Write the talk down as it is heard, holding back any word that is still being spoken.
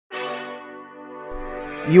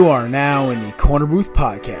You are now in the Corner Booth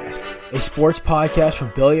Podcast, a sports podcast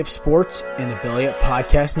from Belly Up Sports and the Belly Up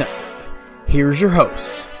Podcast Network. Here's your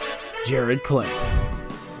host, Jared Kling.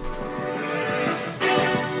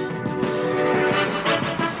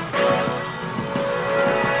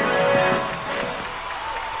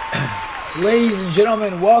 Ladies and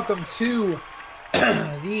gentlemen, welcome to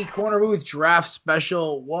the Corner Booth Draft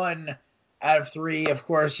Special 1 out of 3. Of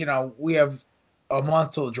course, we have a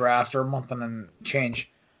month till the draft, or a month and change.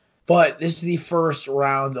 But this is the first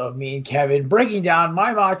round of me and Kevin breaking down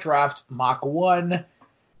my mock draft, mock 1.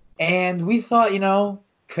 And we thought,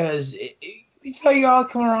 because we thought you all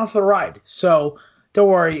come around for the ride. So don't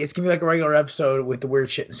worry, it's going to be like a regular episode with the weird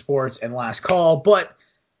shit in sports and last call. But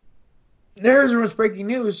there's much breaking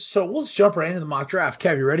news, so we'll just jump right into the mock draft.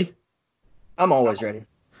 Kev, you ready? I'm always ready.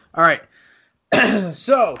 All right.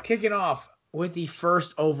 So kicking off with the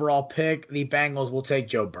first overall pick, the Bengals will take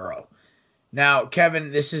Joe Burrow. Now,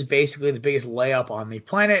 Kevin, this is basically the biggest layup on the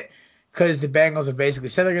planet because the Bengals have basically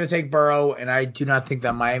said they're going to take Burrow, and I do not think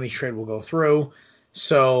that Miami trade will go through.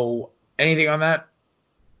 So, anything on that?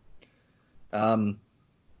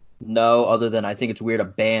 No, other than I think it's weird a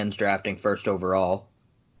band's drafting first overall.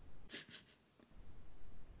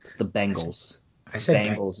 It's the Bengals. I said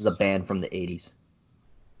Bengals is a band from the 80s.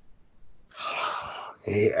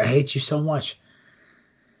 I hate you so much.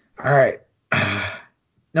 All right.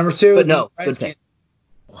 Number 2. But no, good pick.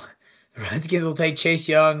 The Redskins will take Chase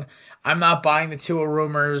Young. I'm not buying the Tua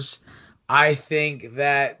rumors. I think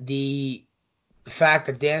that the fact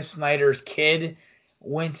that Dan Snyder's kid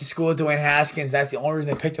went to school with Dwayne Haskins, that's the only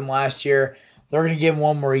reason they picked him last year. They're going to give him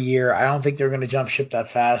one more year. I don't think they're going to jump ship that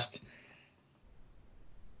fast.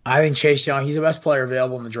 I think Chase Young, he's the best player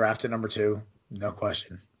available in the draft at number 2. No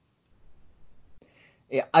question.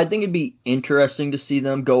 Yeah, I think it'd be interesting to see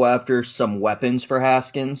them go after some weapons for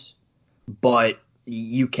Haskins, but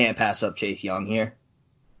you can't pass up Chase Young here.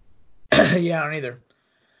 Yeah, I don't either.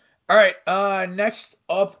 All right, next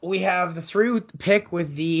up we have the 3 pick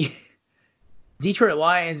with the Detroit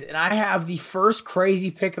Lions, and I have the first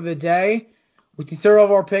crazy pick of the day. With the 3rd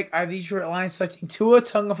overall pick, I have the Detroit Lions selecting Tua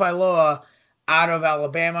Tagovailoa out of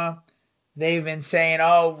Alabama. They've been saying,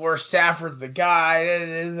 oh, we're Stafford's the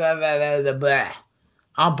guy, blah.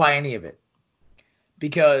 I don't buy any of it.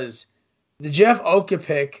 Because the Jeff Oka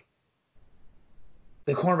pick,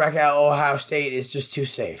 the cornerback out of Ohio State, is just too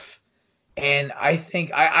safe. And I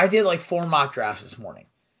think I did like 4 mock drafts this morning.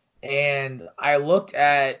 And I looked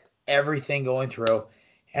at everything going through.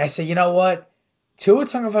 And I said, you know what? Tua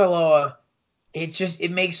Tagovailoa,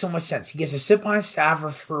 it makes so much sense. He gets to sit behind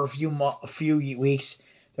Stafford for a few weeks.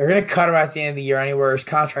 They're going to cut him at the end of the year anywhere. His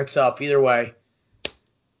contract's up. Either way.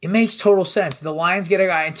 It makes total sense. The Lions get a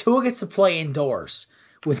guy, and Tua gets to play indoors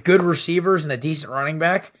with good receivers and a decent running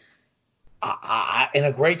back, and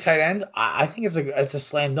a great tight end. I think it's a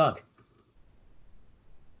slam dunk.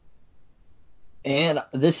 And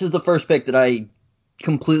this is the first pick that I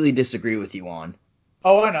completely disagree with you on.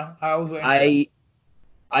 Oh, I know.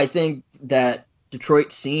 I think that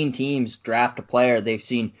Detroit's seen teams draft a player. They've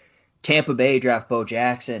seen Tampa Bay draft Bo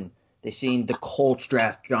Jackson. They've seen the Colts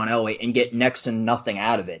draft John Elway and get next to nothing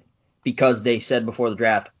out of it because they said before the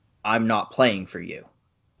draft, I'm not playing for you.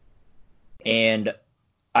 And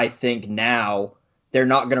I think now they're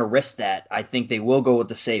not going to risk that. I think they will go with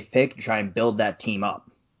the safe pick to try and build that team up.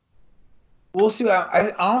 We'll see. I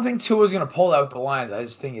don't think Tua's going to pull out with the Lions. I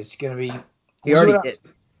just think it's going to be. He already did.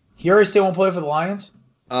 He already said he won't play for the Lions?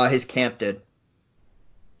 His camp did.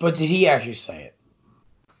 But did he actually say it?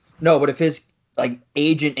 No, but if his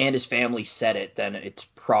agent and his family said it, then it's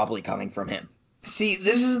probably coming from him. See,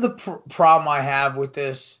 this is the problem I have with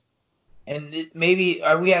this, and maybe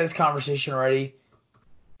we had this conversation already.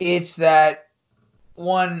 It's that,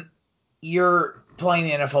 one, you're playing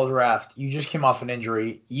the NFL draft. You just came off an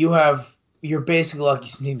injury. You're basically lucky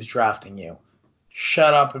some team is drafting you.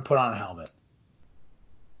 Shut up and put on a helmet.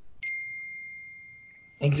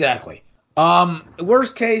 Exactly.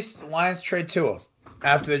 Worst case, the Lions trade Tua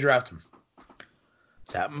after they draft him.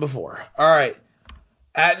 It's happened before. All right.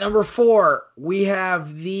 At number 4, we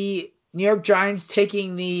have the New York Giants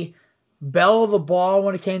taking the bell of the ball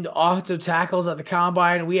when it came to offensive tackles at the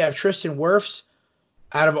Combine. We have Tristan Wirfs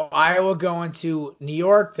out of Iowa going to New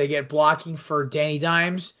York. They get blocking for Danny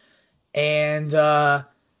Dimes. And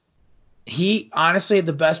he honestly had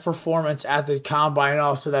the best performance at the Combine.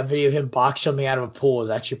 Also, that video of him box jumping out of a pool is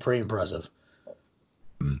actually pretty impressive.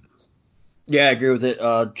 Yeah, I agree with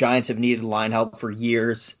it. Giants have needed line help for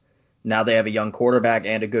years. Now they have a young quarterback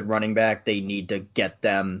and a good running back. They need to give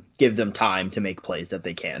them time to make plays that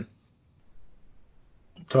they can.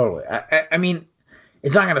 Totally. I mean,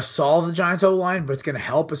 It's not going to solve the Giants O-line, but it's going to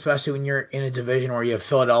help, especially when you're in a division where you have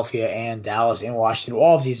Philadelphia and Dallas and Washington,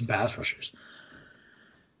 all of these pass rushers.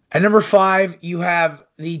 At number 5, you have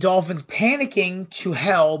the Dolphins panicking to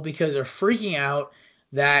hell because they're freaking out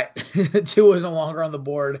that Tua is no longer on the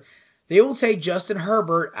board. They will take Justin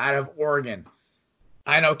Herbert out of Oregon.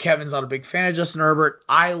 I know Kevin's not a big fan of Justin Herbert.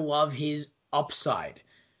 I love his upside.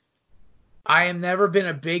 I have never been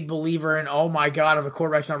a big believer in, oh my God, if a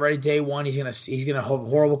quarterback's not ready day one, he's gonna have a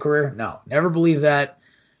horrible career. No, never believe that.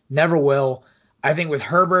 Never will. I think with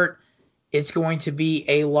Herbert, it's going to be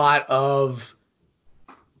a lot of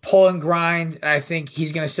pull and grind, and I think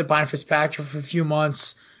he's going to sit behind Fitzpatrick for a few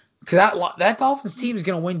months because that Dolphins team is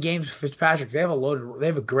going to win games with Fitzpatrick. They have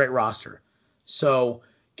a great roster. So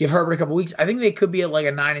give Herbert a couple weeks. I think they could be at like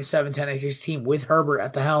a 9-7, 10-6 team with Herbert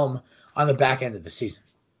at the helm on the back end of the season.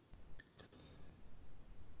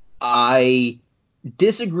 I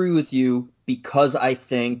disagree with you because I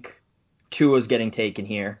think Tua's getting taken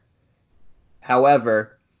here.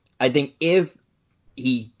 However, I think if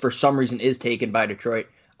he, for some reason, is taken by Detroit,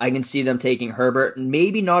 I can see them taking Herbert.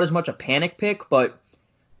 Maybe not as much a panic pick, but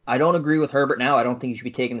I don't agree with Herbert now. I don't think he should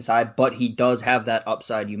be taken aside, but he does have that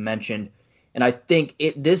upside you mentioned. And I think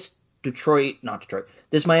this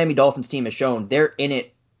Miami Dolphins team has shown they're in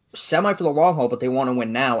it semi for the long haul, but they want to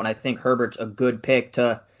win now. And I think Herbert's a good pick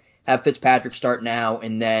to have Fitzpatrick start now,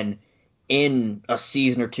 and then in a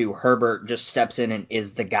season or two, Herbert just steps in and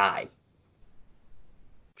is the guy.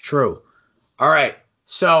 True. All right.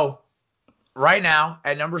 So right now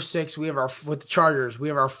at number 6, with the Chargers, we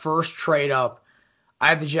have our first trade up. I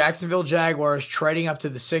have the Jacksonville Jaguars trading up to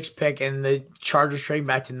the 6th pick and the Chargers trading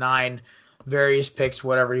back to 9, various picks,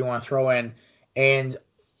 whatever you want to throw in. And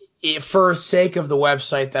for sake of the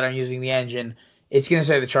website that I'm using, the engine, it's going to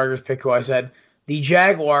say the Chargers pick who I said. The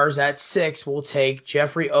Jaguars at 6 will take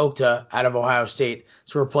Jeffrey Okta out of Ohio State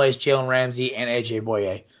to replace Jalen Ramsey and A.J.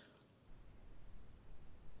 Boye.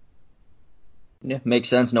 Yeah, makes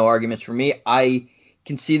sense. No arguments for me. I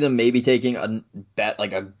can see them maybe taking a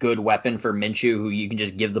good weapon for Minshew who you can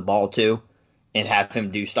just give the ball to and have him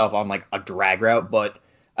do stuff on like a drag route. But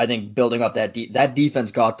I think building up that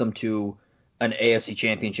defense got them to an AFC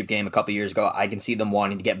Championship game a couple years ago. I can see them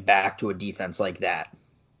wanting to get back to a defense like that.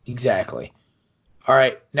 Exactly. All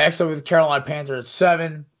right, next up with the Carolina Panthers at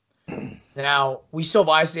 7. Now, we still have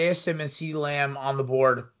Isaiah Simmons, CeeDee Lamb on the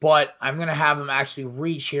board, but I'm going to have them actually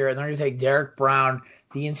reach here, and they're going to take Derek Brown,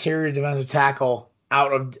 the interior defensive tackle,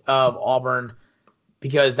 out of Auburn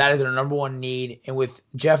because that is their number one need. And with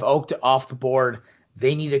Jeff Okta off the board,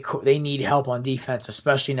 they need help on defense,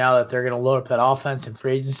 especially now that they're going to load up that offense in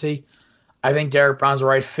free agency. I think Derek Brown's the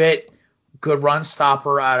right fit. Good run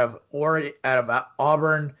stopper out of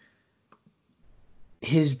Auburn.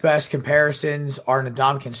 His best comparisons are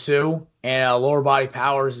Ndamukong Suh, and lower body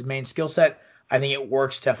power is his main skill set. I think it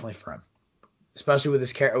works definitely for him, especially with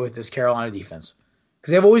this Carolina defense,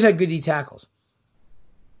 because they've always had good D tackles.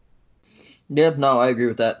 Yep, no, I agree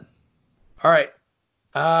with that. All right,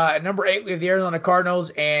 at number 8 we have the Arizona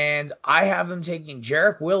Cardinals, and I have them taking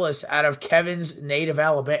Jarek Willis out of Kevin's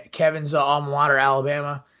alma mater,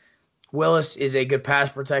 Alabama. Willis is a good pass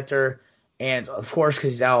protector, and of course,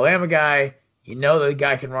 because he's an Alabama guy. You know the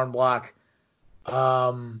guy can run block.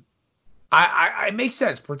 It makes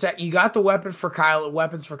sense. You got the weapons for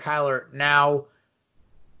Kyler. Now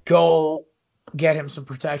go get him some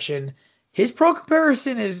protection. His pro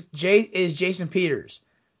comparison is Jason Peters.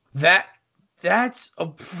 That's a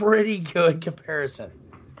pretty good comparison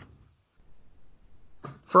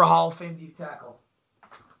for a Hall of Fame deep tackle.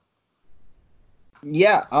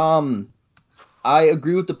 Yeah, I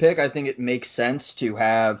agree with the pick. I think it makes sense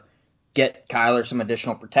to get Kyler some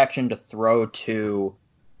additional protection to throw to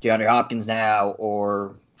DeAndre Hopkins now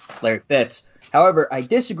or Larry Fitz. However, I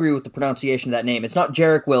disagree with the pronunciation of that name. It's not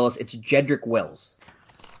Jarek Willis, it's Jedrick Wills.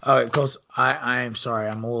 Oh, because I'm sorry.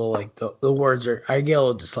 I'm a little like the words are. I get a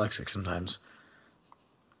little dyslexic sometimes.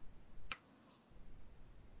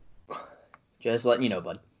 Just letting you know,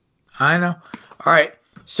 bud. I know. All right.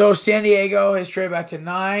 So San Diego has traded back to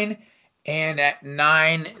 9, and at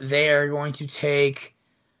 9 they are going to take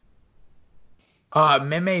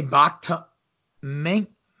Mekhi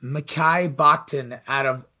Becton out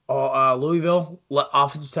of Louisville,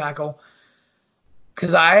 offensive tackle.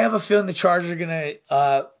 Because I have a feeling the Chargers are going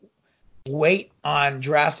to wait on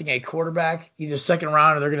drafting a quarterback, either second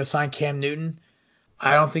round or they're going to sign Cam Newton.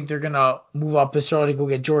 I don't think they're going to move up this early to go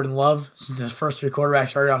get Jordan Love since his first 3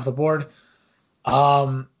 quarterbacks are already off the board.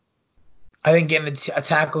 I think getting a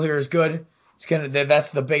tackle here is good. That's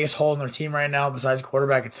the biggest hole in their team right now besides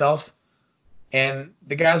quarterback itself. And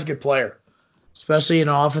the guy's a good player. especially in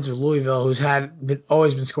an offense with Louisville, who's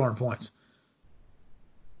always been scoring points.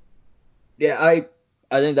 Yeah, I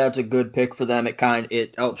think that's a good pick for them.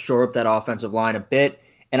 It helps shore up that offensive line a bit,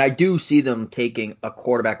 and I do see them taking a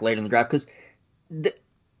quarterback later in the draft because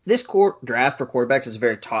this draft for quarterbacks is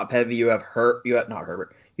very top heavy. You have you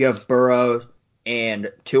have Burrow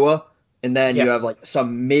and Tua, and then you have like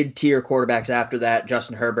some mid tier quarterbacks after that: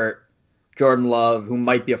 Justin Herbert, Jordan Love, who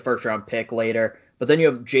might be a first round pick later, but then you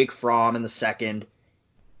have Jake Fromm in the second.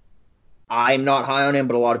 I'm not high on him,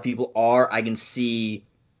 but a lot of people are. I can see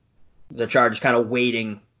the Chargers kind of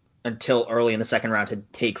waiting until early in the second round to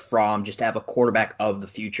take Fromm, just to have a quarterback of the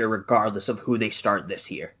future, regardless of who they start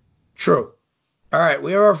this year. True. All right,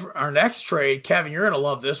 we have our next trade. Kevin, you're going to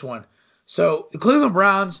love this one. So the Cleveland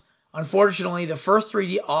Browns, unfortunately, the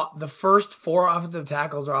first four offensive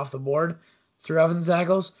tackles are off the board. 3 offensive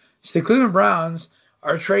tackles. So the Cleveland Browns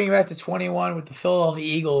are trading back to 21 with the Philadelphia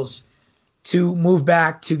Eagles to move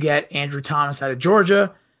back to get Andrew Thomas out of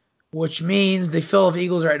Georgia, which means the Philadelphia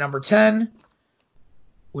Eagles are at number 10,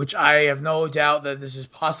 which I have no doubt that this is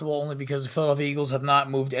possible only because the Philadelphia Eagles have not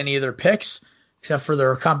moved any of their picks except for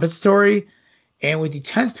their compensatory. And with the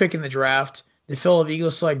 10th pick in the draft, the Philadelphia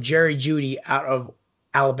Eagles select Jerry Jeudy out of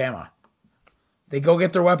Alabama. They go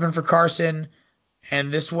get their weapon for Carson,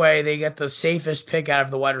 and this way they get the safest pick out of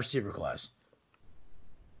the wide receiver class.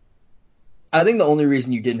 I think the only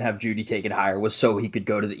reason you didn't have Jeudy taken higher was so he could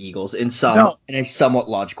go to the Eagles in a somewhat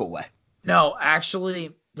logical way. No,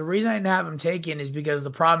 actually, the reason I didn't have him taken is because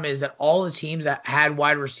the problem is that all the teams that had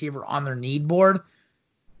wide receiver on their need board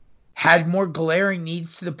had more glaring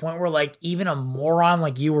needs to the point where, like, even a moron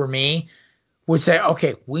like you or me would say,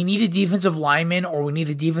 okay, we need a defensive lineman or we need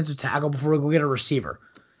a defensive tackle before we go get a receiver.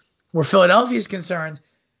 Where Philadelphia is concerned,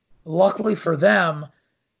 luckily for them,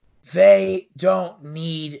 they don't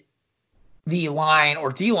need the line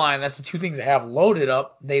or D-line. That's the 2 things they have loaded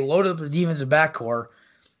up. They loaded up their defensive backcourt.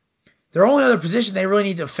 Their only other position they really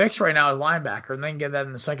need to fix right now is linebacker, and they can get that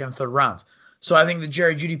in the second and third rounds. So I think the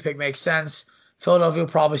Jerry Jeudy pick makes sense. Philadelphia will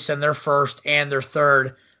probably send their first and their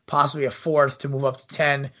third, possibly a fourth, to move up to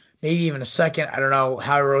 10, maybe even a second. I don't know.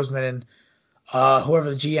 Howie Roseman and whoever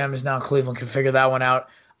the GM is now in Cleveland can figure that one out.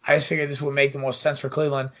 I just figured this would make the most sense for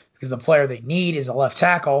Cleveland because the player they need is a left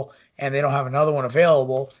tackle, and they don't have another one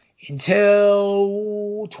available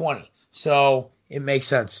until 20. So it makes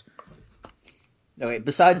sense. Okay,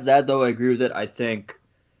 besides that, though, I agree with it. I think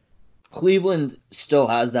Cleveland still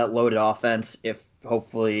has that loaded offense if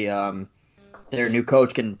hopefully their new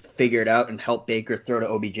coach can figure it out and help Baker throw to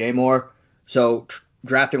OBJ more. So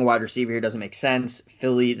drafting a wide receiver here doesn't make sense.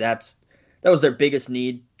 Philly, that was their biggest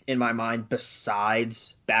need in my mind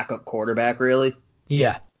besides backup quarterback, really.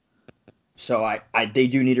 Yeah. So they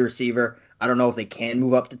do need a receiver. I don't know if they can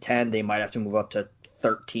move up to 10. They might have to move up to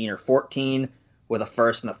 13 or 14 with a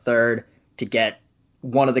first and a third to get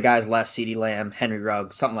one of the guys less, CeeDee Lamb, Henry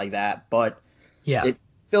Ruggs, something like that. But yeah, it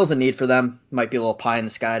fills a need for them. Might be a little pie in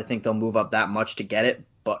the sky to think they'll move up that much to get it,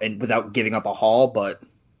 and without giving up a haul. But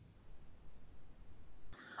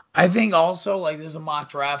I think also, like, this is a mock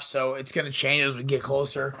draft, so it's going to change as we get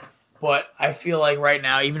closer. But I feel like right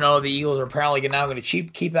now, even though the Eagles are apparently now going to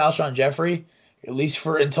keep Alshon Jeffrey, at least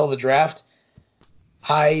until the draft,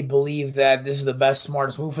 I believe that this is the best,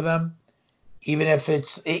 smartest move for them. Even if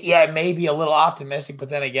it may be a little optimistic, but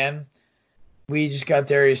then again, we just got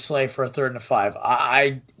Darius Slay for a 3rd and a 5.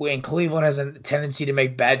 And Cleveland has a tendency to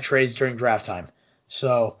make bad trades during draft time,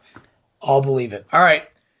 so I'll believe it. All right.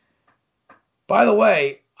 By the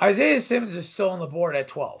way, Isaiah Simmons is still on the board at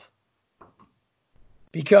 12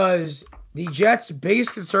 because the Jets'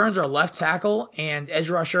 biggest concerns are left tackle and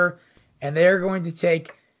edge rusher, and they're going to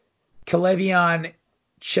take Kalevion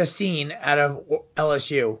Chassin out of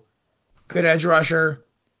LSU. Good edge rusher,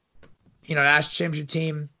 national championship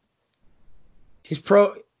team.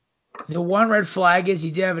 The one red flag is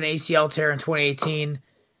he did have an ACL tear in 2018.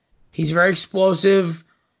 He's very explosive.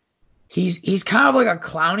 He's kind of like a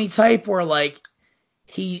Clowney type where, like,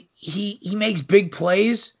 he makes big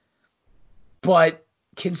plays, but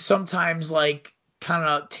can sometimes, like, kind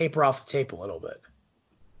of taper off the tape a little bit.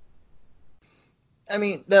 I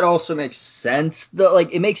mean, that also makes sense.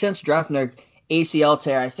 It makes sense drafting their ACL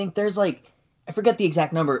tear. I think there's I forget the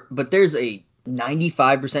exact number, but there's a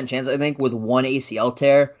 95% chance, I think, with one ACL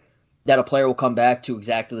tear that a player will come back to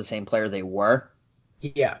exactly the same player they were.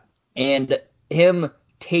 Yeah. And him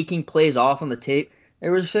taking plays off on the tape,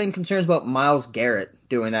 there was some concerns about Myles Garrett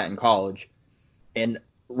doing that in college. And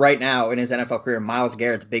right now in his NFL career, Myles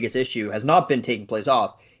Garrett's biggest issue has not been taking plays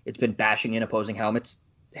off. It's been bashing in opposing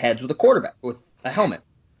heads with a quarterback, with a helmet.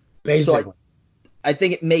 Basically. So I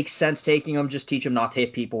think it makes sense taking them. Just teach them not to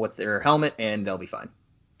hit people with their helmet, and they'll be fine.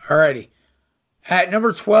 Alrighty. At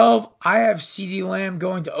number 12, I have CeeDee Lamb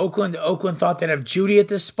going to Oakland. Oakland thought they'd have Judy at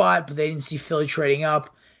this spot, but they didn't see Philly trading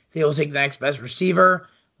up. They will take the next best receiver.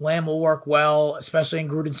 Lamb will work well, especially in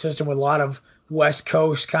Gruden's system with a lot of West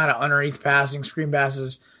Coast kind of underneath passing, screen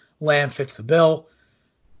passes. Lamb fits the bill.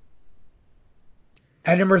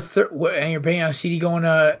 At number and you're paying on CD going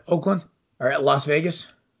to Oakland or at Las Vegas?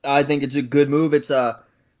 I think it's a good move. It's a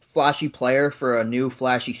flashy player for a new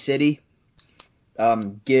flashy city.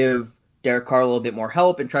 Give Derek Carr a little bit more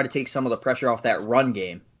help and try to take some of the pressure off that run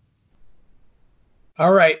game.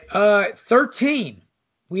 All right. 13.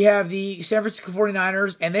 We have the San Francisco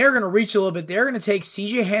 49ers, and they're going to reach a little bit. They're going to take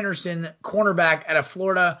C.J. Henderson, cornerback out of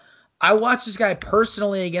Florida. I watched this guy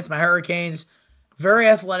personally against my Hurricanes. Very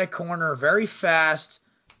athletic corner, very fast.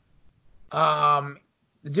 The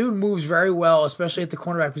dude moves very well, especially at the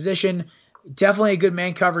cornerback position. Definitely a good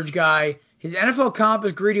man coverage guy. His NFL comp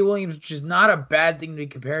is Greedy Williams, which is not a bad thing to be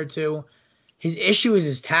compared to. His issue is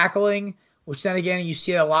his tackling, which then again you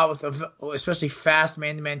see a lot with especially fast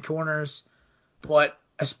man-to-man corners. But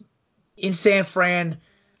in San Fran,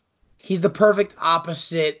 he's the perfect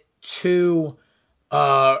opposite to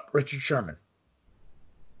Richard Sherman.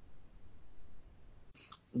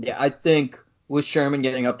 Yeah, I think with Sherman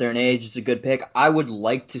getting up there in age, it's a good pick. I would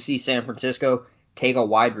like to see San Francisco take a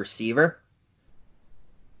wide receiver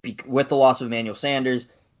with the loss of Emmanuel Sanders,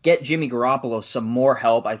 get Jimmy Garoppolo some more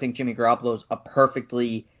help. I think Jimmy Garoppolo is a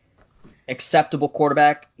perfectly acceptable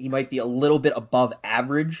quarterback. He might be a little bit above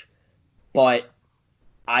average, but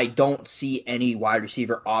I don't see any wide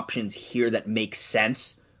receiver options here that make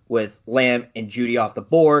sense with Lamb and Judy off the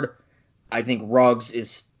board. I think Ruggs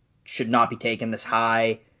should not be taken this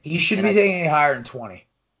high. He shouldn't be taken any higher than 20,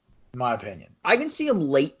 in my opinion. I can see him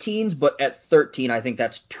late teens, but at 13, I think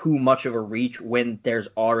that's too much of a reach when there's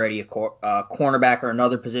already a cornerback or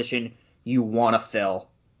another position you want to fill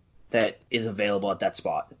that is available at that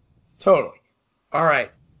spot. Totally. All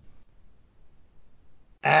right.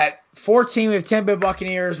 At 14, we have Tampa Bay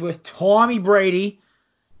Buccaneers with Tommy Brady,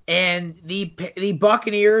 and the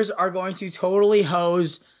Buccaneers are going to totally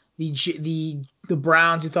hose the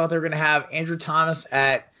Browns, who thought they were going to have Andrew Thomas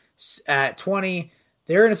at 20.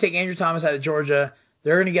 They're going to take Andrew Thomas out of Georgia.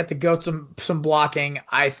 They're going to get the GOAT some blocking.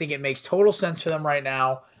 I think it makes total sense for them right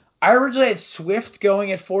now. I originally had Swift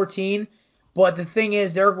going at 14, but the thing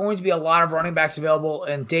is there are going to be a lot of running backs available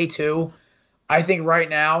in day 2. I think right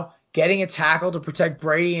now getting a tackle to protect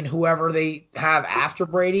Brady and whoever they have after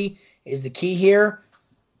Brady is the key here.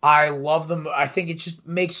 I love them. I think it just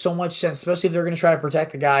makes so much sense, especially if they're going to try to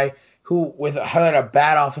protect the guy who had a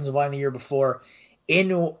bad offensive line the year before in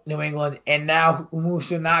New England, and now moves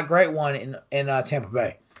to a not great one in Tampa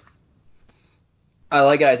Bay. I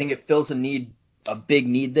like it. I think it fills a big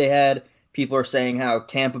need they had. People are saying how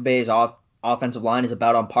Tampa Bay's offensive line is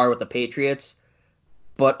about on par with the Patriots,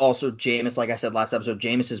 but also Jameis, like I said last episode,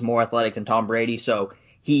 Jameis is more athletic than Tom Brady, so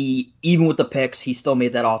he, even with the picks, he still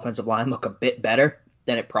made that offensive line look a bit better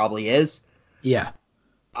than it probably is. Yeah.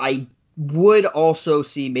 I would also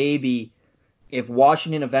see maybe if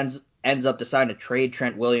Washington ends up deciding to trade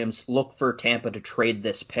Trent Williams, look for Tampa to trade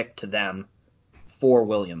this pick to them for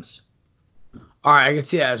Williams. All right, I can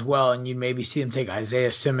see that as well, and you'd maybe see them take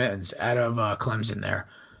Isaiah Simmons out of Clemson there.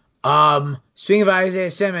 Speaking of Isaiah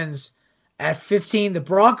Simmons, at 15, the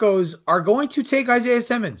Broncos are going to take Isaiah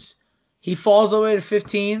Simmons. He falls all the way to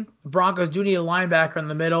 15. The Broncos do need a linebacker in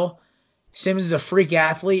the middle. Simmons is a freak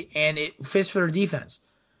athlete, and it fits for their defense.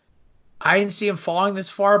 I didn't see him falling this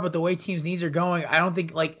far, but the way teams' needs are going, I don't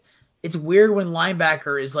think, it's weird when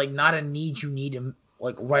linebacker is, not a need you need him,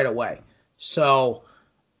 right away. So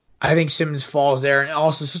I think Simmons falls there. And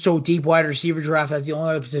also, such a deep wide receiver draft, that's the only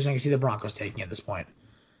other position I can see the Broncos taking at this point.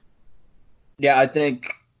 Yeah, I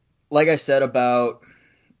think, like I said about,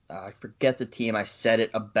 I forget the team, I said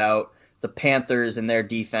it about the Panthers and their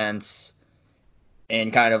defense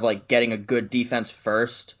and kind of getting a good defense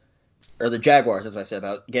first, or the Jaguars, as I said,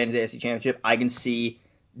 about getting to the AFC Championship. I can see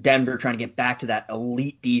Denver trying to get back to that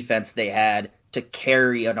elite defense they had to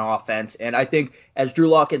carry an offense. And I think as Drew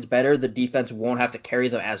Lock gets better, the defense won't have to carry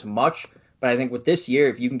them as much. But I think with this year,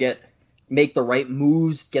 if you can make the right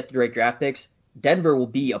moves, get the right draft picks, Denver will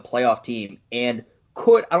be a playoff team and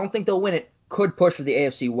I don't think they'll win it, could push for the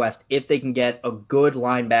AFC West if they can get a good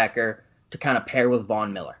linebacker to kind of pair with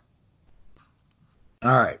Von Miller.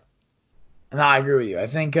 All right. No, I agree with you. I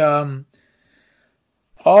think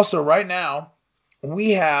also right now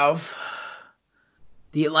we have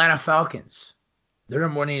the Atlanta Falcons. Their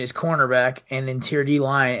number one need is cornerback and interior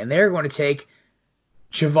D-line, and they're going to take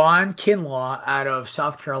Javon Kinlaw out of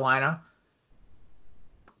South Carolina.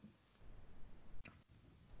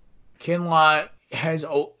 Kinlaw has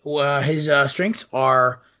his strengths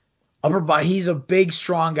are upper body. He's a big,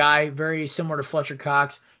 strong guy, very similar to Fletcher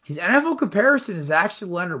Cox. His NFL comparison is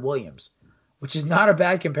actually Leonard Williams, which is not a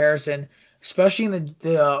bad comparison, especially in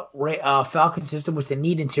the Falcon system with the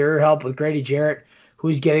need interior help with Grady Jarrett,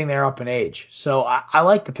 who's getting there up in age. So I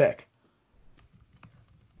like the pick.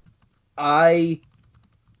 I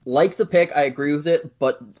like the pick. I agree with it,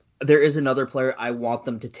 but there is another player I want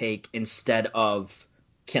them to take instead of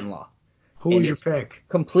Kinlaw. Who is your pick?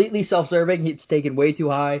 Completely self-serving. It's taken way too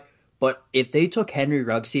high. But if they took Henry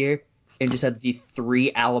Ruggs here and just had the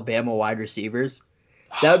 3 Alabama wide receivers,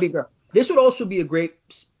 that would be great. This would also be a great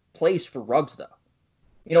place for Ruggs, though.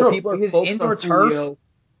 You know, people are focused on Julio,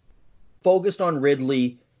 focused on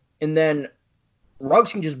Ridley, and then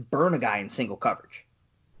Ruggs can just burn a guy in single coverage.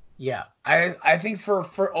 Yeah, I think for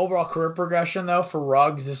overall career progression, though, for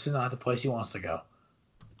Ruggs, this is not the place he wants to go.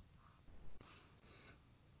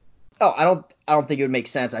 Oh, I don't think it would make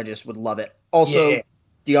sense. I just would love it. Also,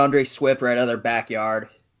 DeAndre Swift right out of their backyard.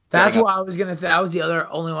 That's what I was gonna. That was the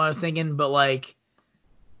only one I was thinking. But like,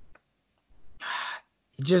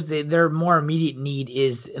 just their more immediate need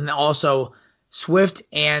is, and also Swift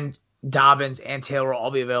and Dobbins and Taylor will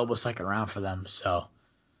all be available second round for them. So,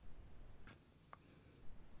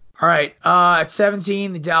 all right, at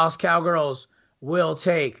 17, the Dallas Cowgirls will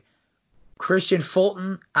take Christian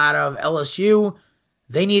Fulton out of LSU.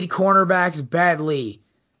 They need cornerbacks badly.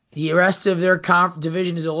 The rest of their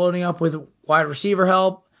division is loading up with wide receiver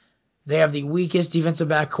help. They have the weakest defensive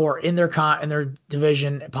back core in their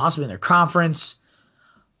division, possibly in their conference.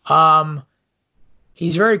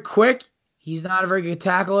 He's very quick. He's not a very good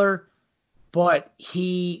tackler, but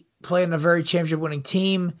he played in a very championship-winning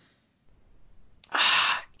team.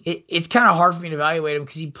 It's kind of hard for me to evaluate him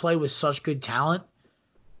because he played with such good talent,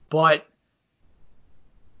 but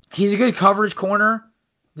he's a good coverage corner.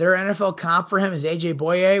 Their NFL comp for him is A.J.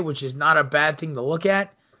 Boye, which is not a bad thing to look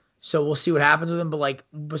at. So we'll see what happens with him. But, like,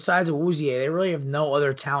 besides Awuzie, they really have no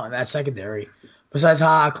other talent in that secondary besides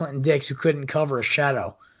Clinton Dix, who couldn't cover a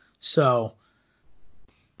shadow. So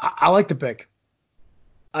I like the pick.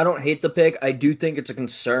 I don't hate the pick. I do think it's a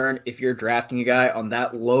concern if you're drafting a guy on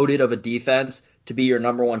that loaded of a defense to be your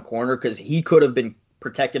number one corner, because he could have been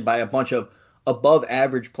protected by a bunch of above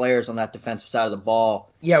average players on that defensive side of the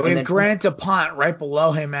ball. Yeah, we have Grant DuPont right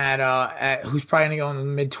below him at who's probably going to go in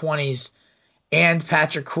the mid-20s, and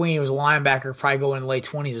Patrick Queen, who's a linebacker, probably going in the late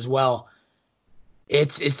 20s as well.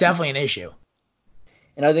 It's definitely an issue.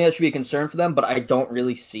 And I think that should be a concern for them, but I don't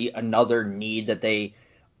really see another need that they,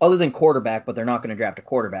 other than quarterback, but they're not going to draft a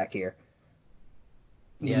quarterback here.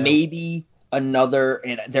 Yeah. Maybe another,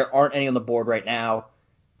 and there aren't any on the board right now,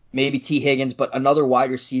 maybe T. Higgins, but another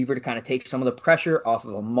wide receiver to kind of take some of the pressure off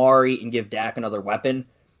of Amari and give Dak another weapon.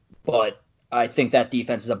 But I think that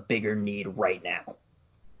defense is a bigger need right now.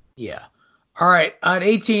 Yeah. All right. At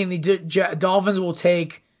 18, the Dolphins will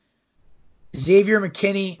take Xavier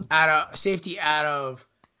McKinney safety out of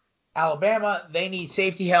Alabama. They need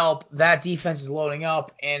safety help. That defense is loading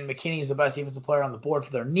up, and McKinney is the best defensive player on the board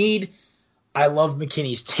for their need. I love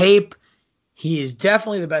McKinney's tape. He is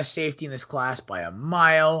definitely the best safety in this class by a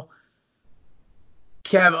mile.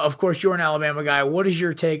 Kev, of course, you're an Alabama guy. What is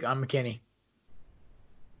your take on McKinney?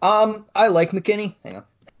 I like McKinney. Hang on.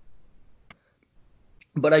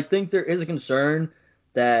 But I think there is a concern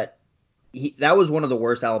that that was one of the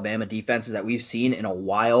worst Alabama defenses that we've seen in a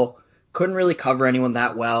while. Couldn't really cover anyone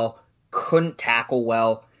that well. Couldn't tackle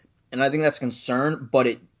well. And I think that's a concern, but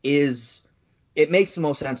it makes the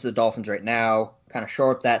most sense to the Dolphins right now. Kind of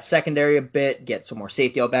shore up that secondary a bit, get some more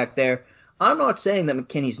safety out back there. I'm not saying that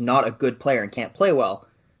McKinney's not a good player and can't play well,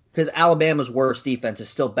 because Alabama's worst defense is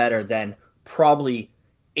still better than probably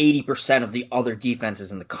 80% of the other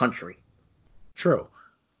defenses in the country. True.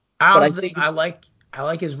 I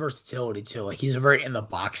like his versatility too. Like, he's a very in the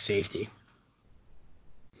box safety.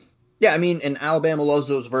 Yeah, I mean, and Alabama loves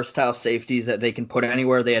those versatile safeties that they can put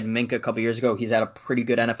anywhere. They had Minka a couple years ago. He's had a pretty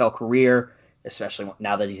good NFL career, especially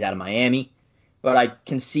now that he's out of Miami. But I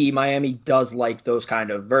can see Miami does like those kind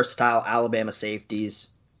of versatile Alabama safeties.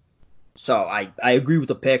 So I agree with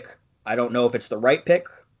the pick. I don't know if it's the right pick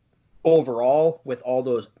overall with all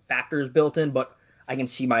those factors built in, but I can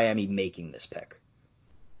see Miami making this pick.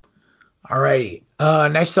 Alrighty.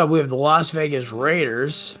 Next up, we have the Las Vegas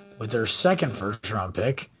Raiders with their second first-round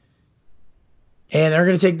pick. And they're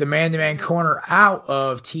going to take the man-to-man corner out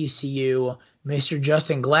of TCU, Mr.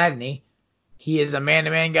 Justin Gladney. He is a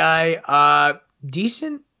man-to-man guy.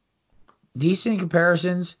 Decent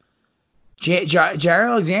comparisons. Jair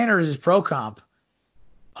Alexander is his pro comp.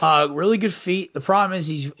 Really good feet. The problem is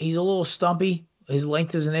he's a little stumpy. His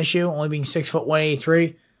length is an issue, only being 6'1",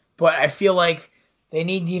 183. but I feel like they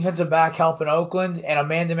need defensive back help in Oakland, and a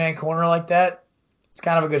man-to-man corner like that, it's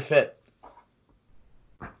kind of a good fit.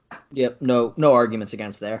 Yep, no arguments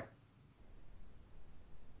against there.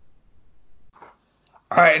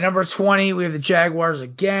 All right, at number 20, we have the Jaguars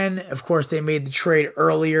again. Of course, they made the trade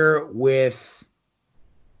earlier with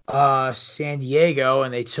San Diego,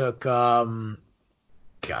 and they took who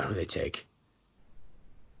did they take?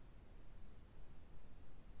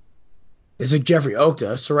 They took Jeffrey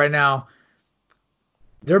Okta. So right now,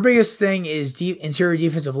 their biggest thing is interior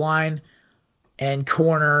defensive line and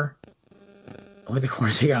corner. With the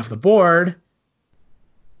corner taken off the board.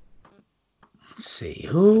 Let's see.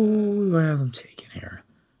 Who do I have them taking here?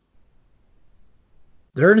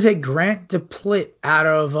 They're going to take Grant DePlitt out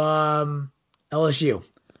of LSU.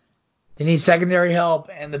 They need secondary help,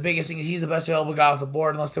 and the biggest thing is he's the best available guy off the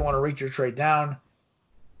board unless they want to reach or trade down.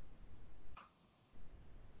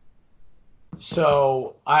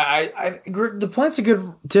 So I DePlitt's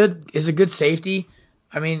is a good safety.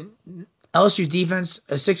 I mean, LSU's defense,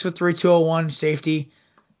 a 6'3", 201 safety.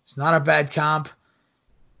 It's not a bad comp.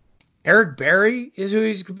 Eric Berry is who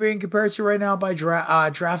he's being compared to right now by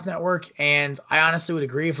Draft Network, and I honestly would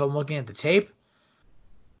agree if I'm looking at the tape.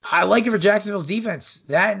 I like it for Jacksonville's defense.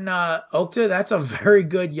 That and Okta, that's a very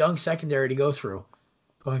good young secondary to go through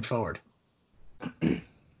going forward.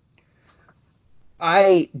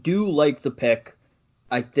 I do like the pick.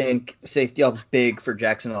 I think safety up big for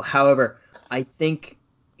Jacksonville. However, I think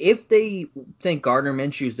if they think Gardner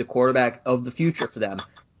Minshew is the quarterback of the future for them,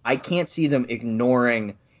 I can't see them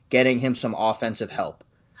ignoring getting him some offensive help.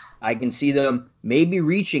 I can see them maybe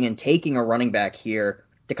reaching and taking a running back here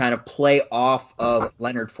to kind of play off of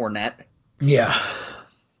Leonard Fournette. Yeah.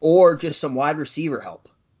 Or just some wide receiver help.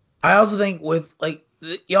 I also think with,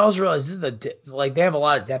 you also realize this is they have a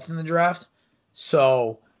lot of depth in the draft.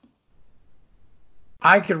 So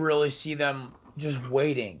I could really see them just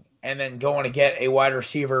waiting and then going to get a wide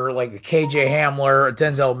receiver like a KJ Hamler or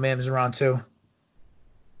Denzel Mims around too.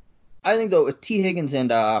 I think, though, if T. Higgins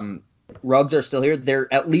and Ruggs are still here,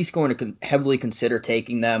 they're at least going to heavily consider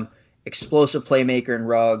taking them. Explosive playmaker in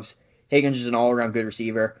Ruggs. Higgins is an all-around good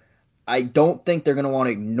receiver. I don't think they're going to want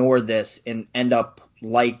to ignore this and end up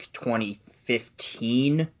like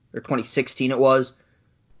 2015 or 2016 it was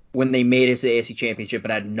when they made it to the AFC Championship but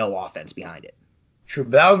had no offense behind it. True,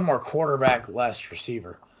 but that was more quarterback, less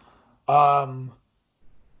receiver. 21,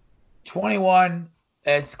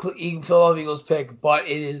 it's Philadelphia Eagles pick, but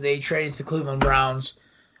they traded to Cleveland Browns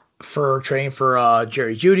for trading for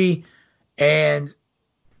Jerry Jeudy, and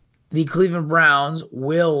the Cleveland Browns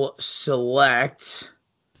will select.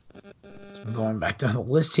 I'm going back down the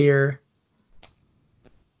list here.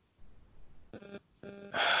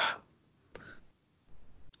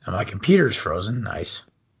 And my computer's frozen. Nice.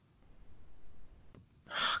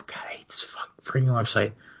 Oh, God, I hate this freaking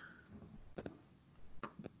website.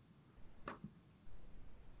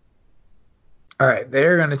 All right,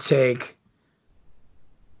 they're going to take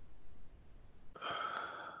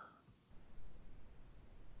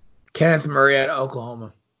Kenneth Murray out of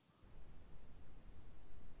Oklahoma.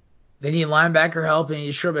 They need linebacker help. They need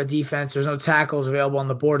to shore up that defense. There's no tackles available on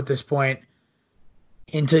the board at this point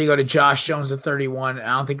until you go to Josh Jones at 31.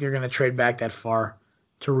 I don't think they're going to trade back that far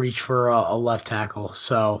to reach for a left tackle.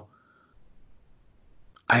 So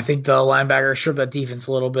I think the linebacker shore up that defense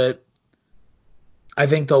a little bit. I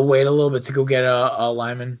think they'll wait a little bit to go get a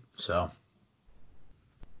lineman. So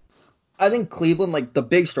I think Cleveland, the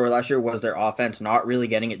big story last year was their offense not really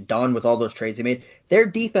getting it done with all those trades they made. Their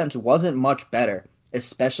defense wasn't much better,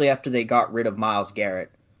 especially after they got rid of Myles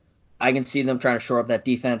Garrett. I can see them trying to shore up that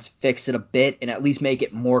defense, fix it a bit, and at least make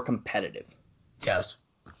it more competitive. Yes.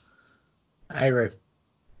 I agree.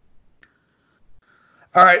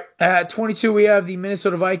 All right, at 22, we have the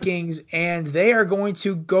Minnesota Vikings, and they are going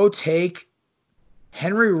to go take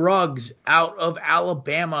Henry Ruggs out of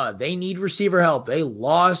Alabama. They need receiver help. They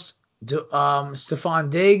lost Stephon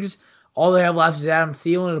Diggs. All they have left is Adam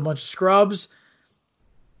Thielen and a bunch of scrubs.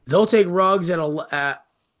 They'll take Ruggs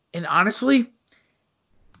and honestly,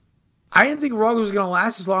 I didn't think Ruggs was going to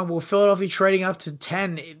last as long, but with Philadelphia trading up to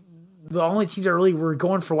 10, the only teams that really were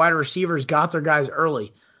going for wide receivers got their guys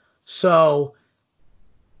early. So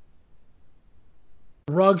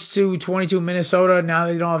Ruggs to 22 Minnesota. Now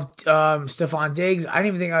they don't have Stephon Diggs. I didn't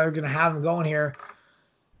even think I was going to have him going here.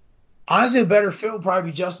 Honestly, the better fit would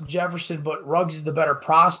probably be Justin Jefferson, but Ruggs is the better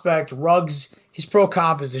prospect. Ruggs, his pro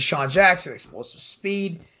comp is Deshaun Jackson, explosive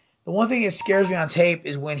speed. The one thing that scares me on tape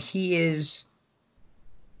is when he's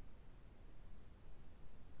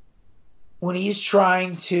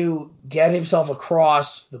trying to get himself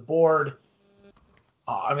across the board.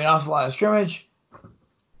 Off the line of scrimmage.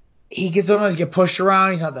 he can sometimes get pushed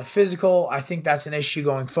around. He's not that physical. I think that's an issue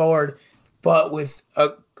going forward. But with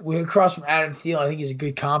across from Adam Thielen, I think he's a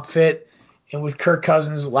good comp fit. And with Kirk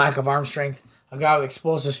Cousins' lack of arm strength, a guy with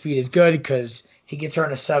explosive speed is good because he can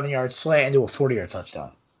turn a 7-yard slant into a 40-yard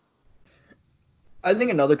touchdown. I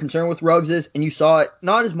think another concern with Ruggs is, and you saw it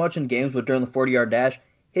not as much in games, but during the 40-yard dash,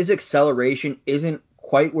 his acceleration isn't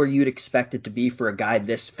quite where you'd expect it to be for a guy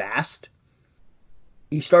this fast.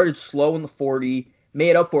 He started slow in the 40,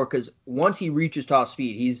 made up for it because once he reaches top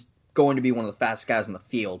speed, he's going to be one of the fastest guys in the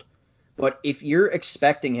field. But if you're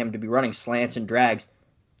expecting him to be running slants and drags,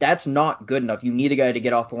 that's not good enough. You need a guy to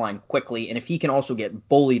get off the line quickly, and if he can also get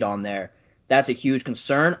bullied on there, that's a huge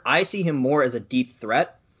concern. I see him more as a deep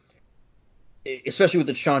threat, especially with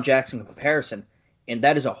the Deshaun Jackson comparison, and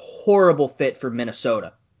that is a horrible fit for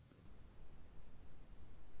Minnesota.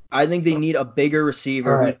 I think they need a bigger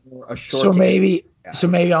receiver right. who's more a short. So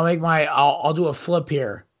maybe I'll do a flip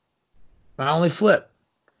here. My only flip.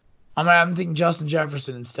 I'm thinking Justin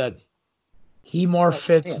Jefferson instead. He more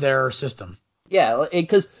fits their system. Yeah,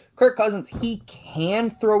 because Kirk Cousins, he can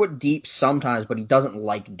throw it deep sometimes, but he doesn't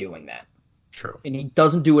like doing that. True. And he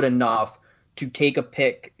doesn't do it enough to take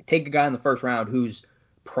a guy in the first round who's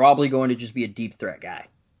probably going to just be a deep threat guy.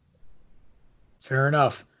 Fair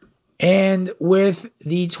enough. And with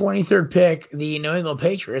the 23rd pick, the New England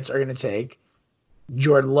Patriots are going to take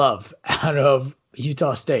Jordan Love out of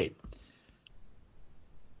Utah State.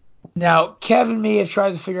 Now, Kevin and me have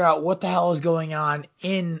tried to figure out what the hell is going on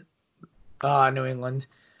in New England.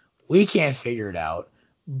 We can't figure it out.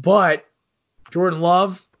 But Jordan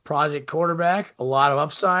Love, project quarterback, a lot of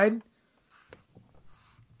upside.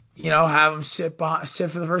 Have him sit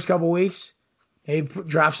for the first couple weeks. Maybe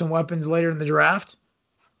draft some weapons later in the draft.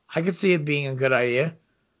 I could see it being a good idea.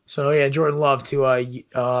 So, yeah, Jordan Love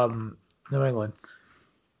to New England.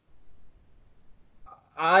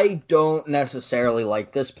 I don't necessarily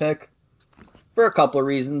like this pick for a couple of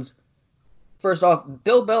reasons. First off,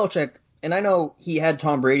 Bill Belichick, and I know he had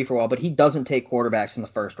Tom Brady for a while, but he doesn't take quarterbacks in the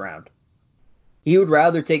first round. He would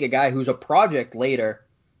rather take a guy who's a project later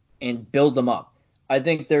and build them up. I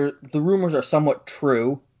think the rumors are somewhat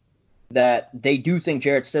true that they do think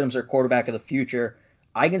Jarrett Stidham's their quarterback of the future.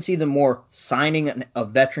 I can see them more signing a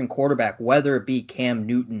veteran quarterback, whether it be Cam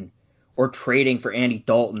Newton or trading for Andy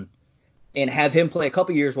Dalton, and have him play a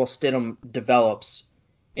couple years while Stidham develops,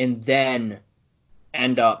 and then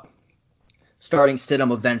end up starting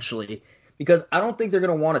Stidham eventually. Because I don't think they're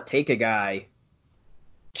going to want to take a guy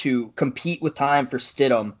to compete with time for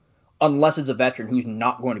Stidham unless it's a veteran who's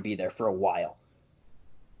not going to be there for a while.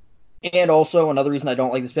 And also, another reason I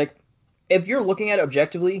don't like this pick, if you're looking at it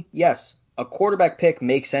objectively, yes, a quarterback pick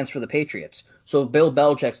makes sense for the Patriots. So Bill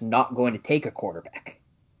Belichick's not going to take a quarterback.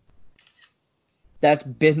 That's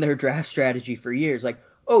been their draft strategy for years. Like,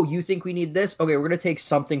 oh, you think we need this? Okay, we're going to take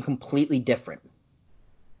something completely different.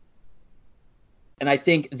 And I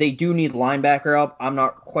think they do need linebacker help. I'm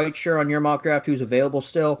not quite sure on your mock draft who's available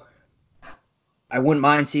still. I wouldn't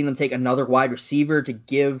mind seeing them take another wide receiver to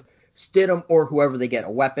give Stidham or whoever they get a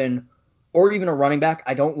weapon, or even a running back.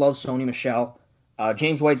 I don't love Sony Michel.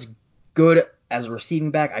 James White's good as a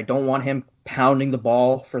receiving back. I don't want him pounding the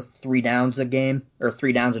ball for 3 downs a game, or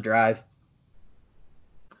 3 downs a drive.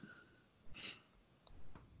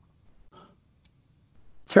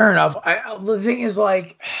 Fair enough. The thing is,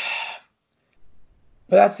 but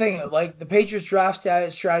that's the thing, the Patriots draft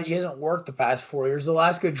strategy hasn't worked the past 4 years. The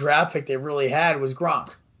last good draft pick they really had was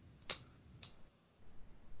Gronk.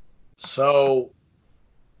 So,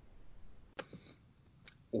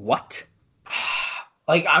 what?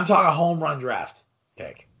 I'm talking home run draft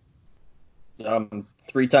pick.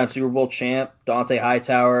 3-time Super Bowl champ, Dante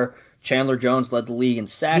Hightower, Chandler Jones led the league in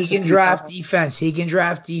sacks. He can draft defense. He can't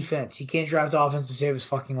draft offense to save his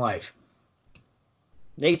fucking life.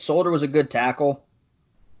 Nate Solder was a good tackle.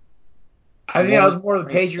 I think that was more of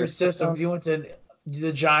the Patriots system. If you went to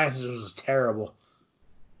the Giants, it was terrible.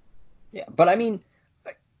 Yeah, but I mean,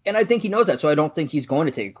 and I think he knows that, so I don't think he's going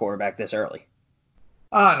to take a quarterback this early.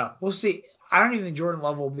 I don't know. We'll see. I don't even think Jordan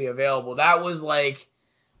Love will be available. That was I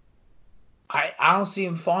don't see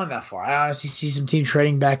him falling that far. I honestly see some team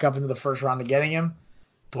trading back up into the first round of getting him.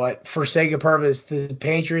 But for sake of purpose, the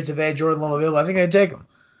Patriots, if they had Jordan Love available, I think I'd take him.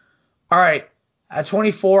 All right. At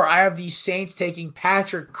 24, I have the Saints taking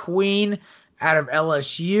Patrick Queen out of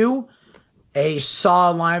LSU, a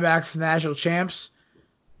solid linebacker for the national champs.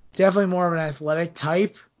 Definitely more of an athletic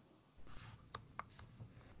type.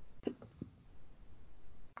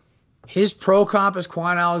 His pro comp is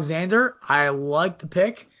Quan Alexander. I like the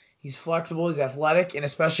pick. He's flexible, he's athletic, and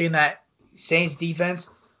especially in that Saints defense,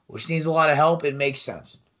 which needs a lot of help, it makes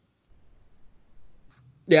sense.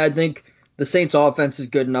 Yeah, I think the Saints offense is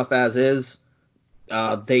good enough as is.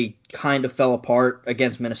 They kind of fell apart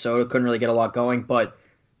against Minnesota, couldn't really get a lot going, but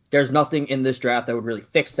there's nothing in this draft that would really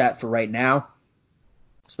fix that for right now.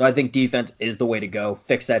 So I think defense is the way to go.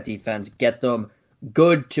 Fix that defense, get them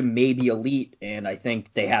good to maybe elite, and I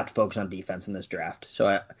think they have to focus on defense in this draft.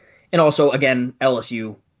 And also, again,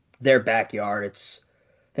 LSU, their backyard. It's,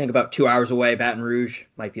 I think, about 2 hours away. Baton Rouge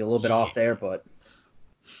might be a little bit off there, but.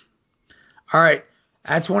 All right.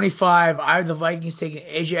 At 25, I have the Vikings taking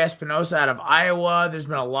AJ Espinosa out of Iowa. There's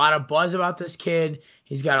been a lot of buzz about this kid.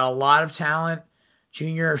 He's got a lot of talent.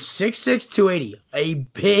 Junior, 6'6", 280. A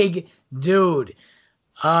big dude.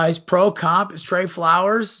 His pro comp is Trey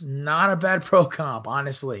Flowers. Not a bad pro comp,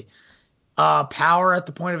 honestly. Power at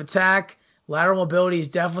the point of attack. Lateral mobility is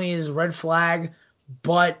definitely his red flag.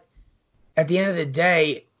 But at the end of the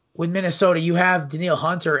day, with Minnesota, you have Danielle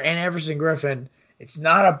Hunter and Everson Griffin. It's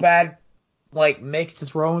not a bad mix to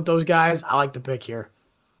throw with those guys. I like the pick here.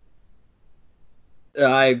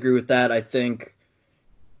 I agree with that. I think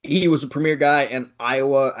he was a premier guy, and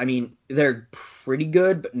Iowa, I mean, they're pretty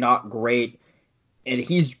good, but not great. And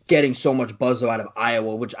he's getting so much buzz out of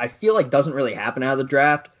Iowa, which I feel like doesn't really happen out of the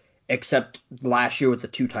draft, except last year with the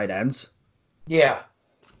 2 tight ends. Yeah.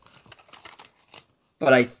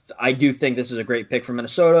 But I do think this is a great pick for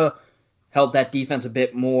Minnesota. Help that defense a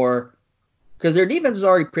bit more. Because their defense is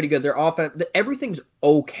already pretty good. Their offense, everything's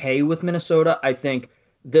okay with Minnesota. I think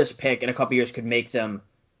this pick in a couple years could make them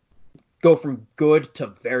go from good to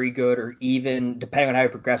very good, or even, depending on how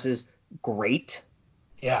it progresses, great.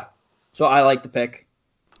 Yeah. So I like the pick.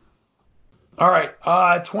 All right.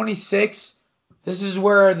 26. This is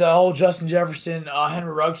where the whole Justin Jefferson,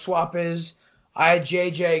 Henry Ruggs swap is. I had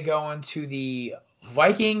JJ going to the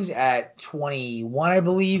Vikings at 21, I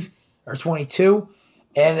believe, or 22.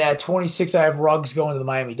 And at 26, I have Ruggs going to the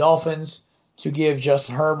Miami Dolphins to give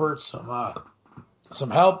Justin Herbert some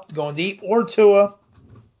help going deep, or Tua,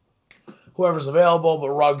 whoever's available, but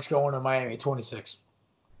Ruggs going to Miami at 26.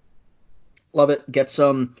 Love it. Get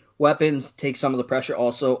some weapons, take some of the pressure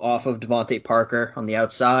also off of Devontae Parker on the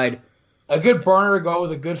outside. A good burner to go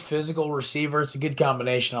with a good physical receiver. It's a good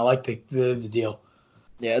combination. I like the deal.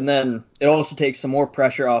 Yeah, and then it also takes some more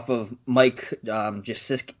pressure off of Mike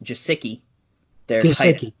Gesicki.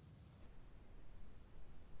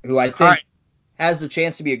 Who I think has the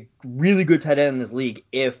chance to be a really good tight end in this league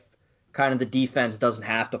if kind of the defense doesn't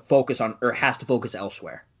have to focus on, or has to focus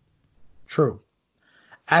elsewhere. True.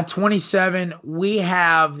 At 27, we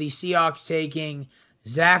have the Seahawks taking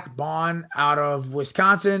Zach Bond out of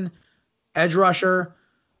Wisconsin, edge rusher.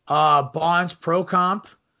 Bond's pro comp.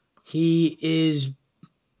 He is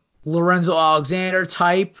Lorenzo Alexander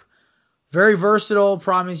type. Very versatile.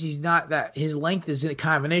 Problem is his length is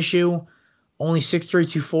kind of an issue. Only 6'3",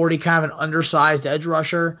 240, kind of an undersized edge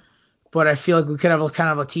rusher. But I feel like we could have a kind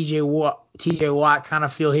of a TJ Watt kind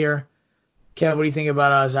of feel here. Kev, what do you think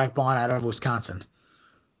about Zach Bond out of Wisconsin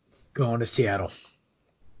going to Seattle?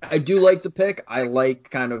 I do like the pick. I like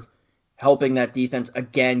kind of helping that defense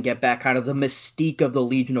again get back kind of the mystique of the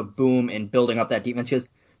Legion of Boom and building up that defense. Because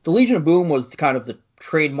the Legion of Boom was kind of the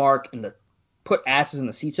trademark and the put asses in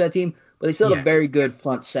the seats of that team. But they still have a very good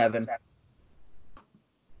front seven.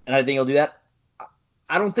 And I think he'll do that.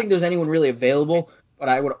 I don't think there's anyone really available, but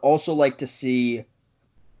I would also like to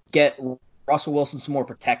get Russell Wilson some more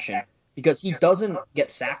protection, because he doesn't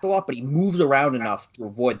get sacked a lot, but he moves around enough to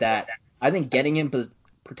avoid that. I think getting him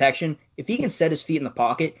protection, if he can set his feet in the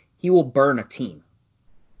pocket, he will burn a team.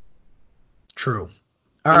 True.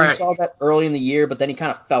 All right. We saw that early in the year, but then he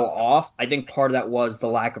kind of fell off. I think part of that was the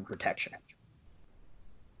lack of protection.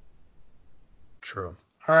 True.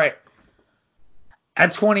 All right.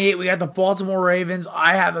 At 28, we got the Baltimore Ravens.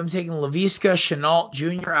 I have them taking Laviska Shenault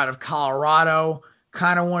Jr. out of Colorado.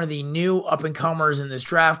 Kind of one of the new up-and-comers in this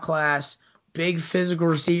draft class. Big physical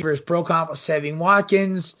receiver. His pro comp was Sevyn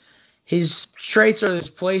Watkins. His traits are his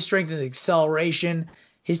play strength and acceleration.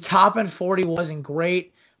 His top end 40 wasn't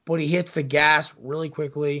great, but he hits the gas really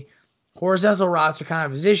quickly. Horizontal routes are kind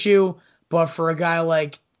of his issue, but for a guy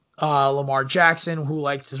like Lamar Jackson, who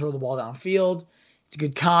likes to throw the ball downfield, it's a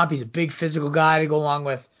good comp. He's a big physical guy to go along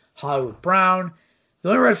with Hollywood Brown. The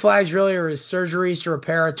only red flags really are his surgeries to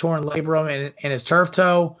repair a torn labrum and his turf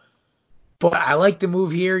toe. But I like the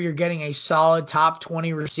move here. You're getting a solid top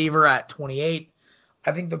 20 receiver at 28.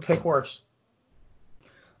 I think the pick works.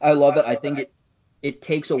 I love it. I think it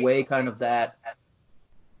takes away kind of the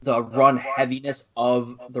run heaviness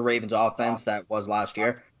of the Ravens offense that was last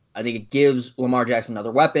year. I think it gives Lamar Jackson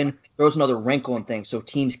another weapon, throws another wrinkle in things so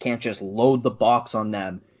teams can't just load the box on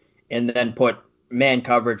them and then put man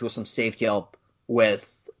coverage with some safety help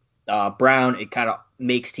with Brown, it kind of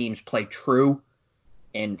makes teams play true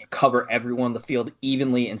and cover everyone in the field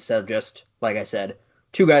evenly instead of just, like I said,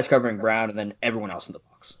 two guys covering Brown and then everyone else in the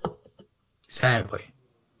box. Exactly.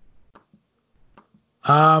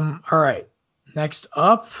 All right. Next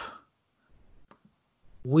up,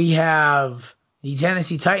 we have the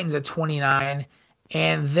Tennessee Titans at 29,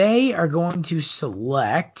 and they are going to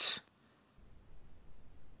select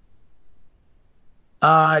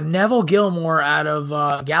Neville Gallimore out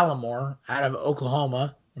of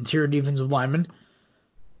Oklahoma, interior defensive lineman.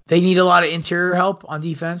 They need a lot of interior help on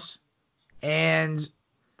defense, and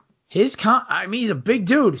he's a big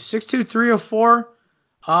dude, 6'2", 304.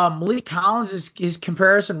 Malik Collins, his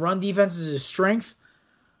comparison, run defense is his strength.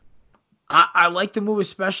 I like the move,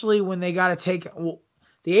 especially when they got to take. Well,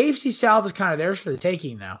 the AFC South is kind of theirs for the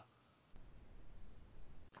taking now.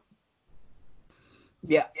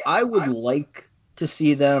 Yeah, I would like to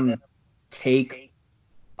see them take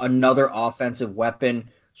another offensive weapon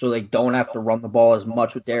so they don't have to run the ball as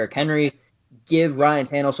much with Derrick Henry. Give Ryan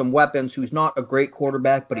Tannehill some weapons, who's not a great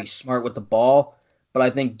quarterback, but he's smart with the ball. But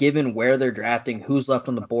I think given where they're drafting, who's left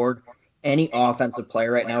on the board, any offensive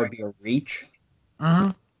player right now would be a reach.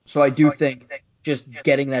 Mm-hmm. So I do think just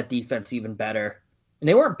getting that defense even better. And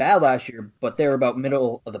they weren't bad last year, but they were about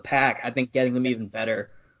middle of the pack. I think getting them even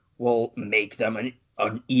better will make them an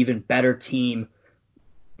even better team.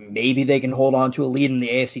 Maybe they can hold on to a lead in the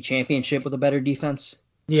AFC Championship with a better defense.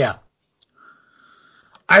 Yeah.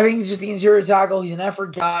 I think just the interior tackle, he's an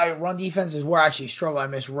effort guy. Run defense is where I actually struggle.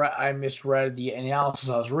 I misread the analysis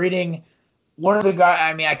I was reading. One of the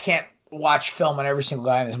guys, I can't watch film on every single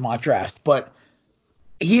guy in this mock draft, but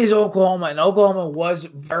he is Oklahoma, and Oklahoma was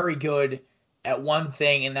very good at one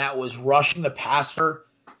thing, and that was rushing the passer.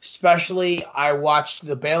 Especially, I watched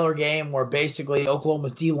the Baylor game where basically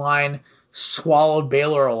Oklahoma's D-line swallowed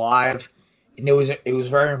Baylor alive, and it was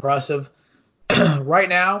very impressive. Right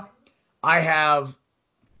now,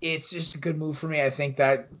 it's just a good move for me. I think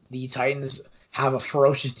that the Titans have a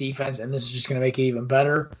ferocious defense, and this is just going to make it even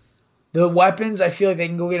better. The weapons, I feel like they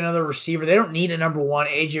can go get another receiver. They don't need a number one.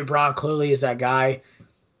 A.J. Brown clearly is that guy.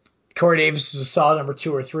 Corey Davis is a solid number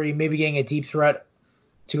 2 or 3. Maybe getting a deep threat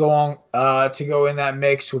to go in that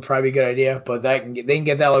mix would probably be a good idea. But they can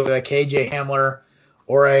get that like a KJ Hamler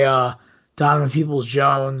or a Donovan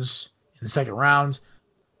Peoples-Jones in the second round.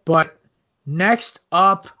 But next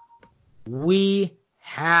up, we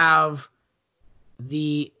have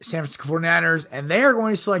the San Francisco 49ers, and they are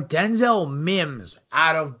going to select Denzel Mims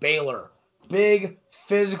out of Baylor. Big,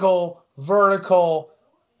 physical, vertical,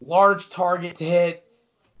 large target to hit.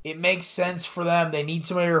 It makes sense for them. They need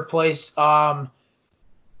somebody to replace Mayo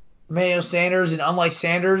Sanders, and unlike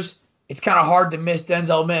Sanders, it's kind of hard to miss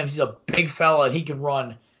Denzel Mims. He's a big fella, and he can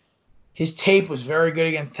run. His tape was very good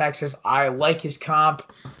against Texas. I like his comp.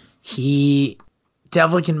 He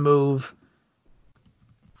definitely can move.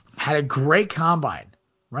 Had a great combine.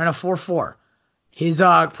 Ran a 4.4. His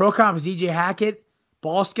pro comp is DJ Hackett.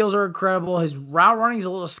 Ball skills are incredible. His route running is a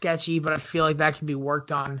little sketchy, but I feel like that can be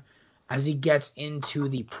worked on as he gets into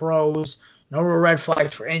the pros. No real red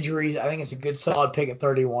flags for injuries. I think it's a good solid pick at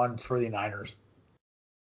 31 for the Niners.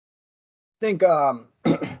 I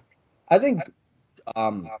think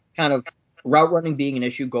kind of route running being an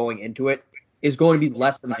issue going into it is going to be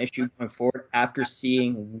less of an issue going forward after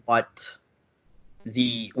seeing what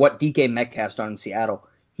DK Metcalf's done in Seattle.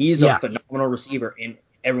 He's a phenomenal receiver, and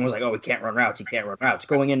everyone's like, oh, he can't run routes.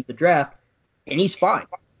 Going into the draft, and he's fine.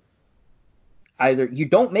 Either you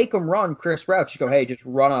don't make him run crisp routes, you go, hey, just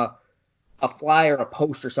run a fly or a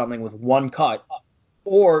post or something with one cut,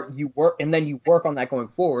 or you work on that going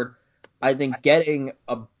forward. I think getting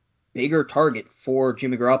a bigger target for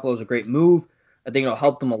Jimmy Garoppolo is a great move. I think it'll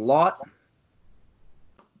help them a lot.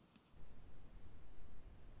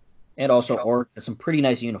 And also Oregon has some pretty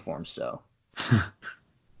nice uniforms, so.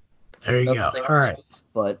 There you go. All right.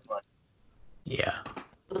 But yeah.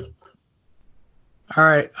 All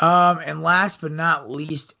right. And last but not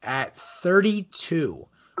least, at 32,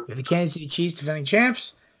 we have the Kansas City Chiefs, defending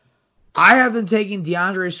champs. I have them taking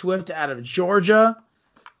DeAndre Swift out of Georgia.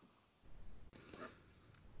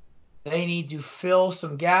 They need to fill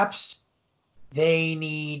some gaps. They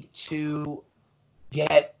need to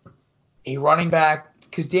get a running back,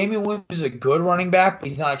 because Damian Williams is a good running back, but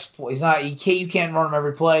you can't run him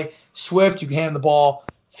every play. Swift, you can hand him the ball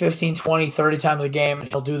 15, 20, 30 times a game, and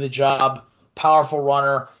he'll do the job. Powerful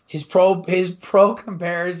runner. His pro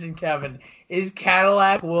comparison, Kevin, is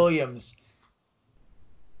Cadillac Williams.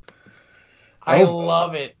 I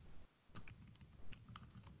love it.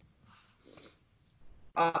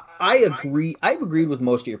 I agree. I've agreed with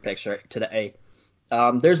most of your picks right today.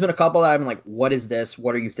 There's been a couple that I'm like, what is this?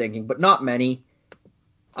 What are you thinking? But not many.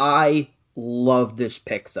 I love this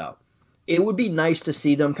pick, though. It would be nice to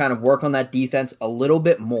see them kind of work on that defense a little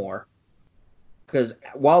bit more. Because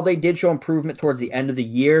while they did show improvement towards the end of the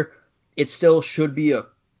year, it still should be a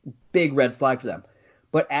big red flag for them.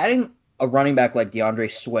 But adding a running back like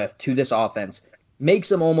DeAndre Swift to this offense makes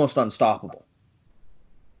them almost unstoppable.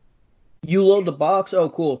 You load the box, oh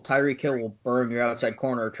cool, Tyreek Hill will burn your outside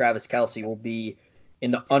corner, or Travis Kelce will be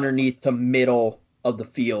in the underneath to middle of the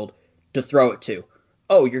field to throw it to.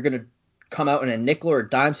 Oh, you're going to come out in a nickel or a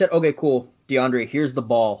dime set? Okay, cool, DeAndre, here's the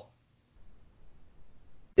ball.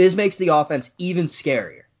 This makes the offense even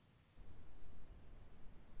scarier,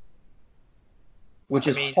 which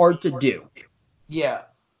is hard to do. Yeah,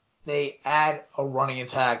 they add a running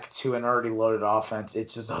attack to an already loaded offense.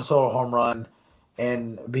 It's just a total home run.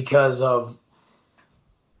 And because of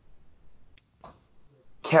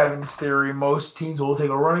Kevin's theory, most teams will take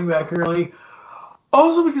a running back early.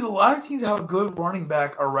 Also because a lot of teams have a good running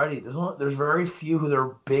back already. There's very few who their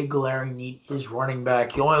big glaring need is running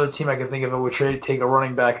back. The only other team I can think of that would take a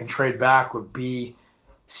running back and trade back would be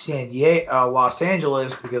Los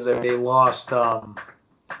Angeles, because they lost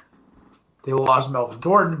Melvin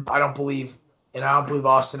Gordon. I don't believe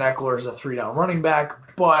Austin Eckler is a 3-down running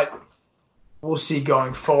back, but we'll see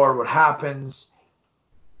going forward what happens.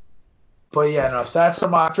 But yeah, no, so that's the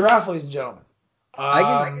mock draft, ladies and gentlemen.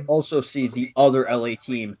 I can also see the other LA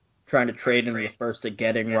team trying to trade in the first to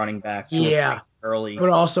getting running back early. But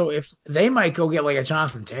also, if they might go get like a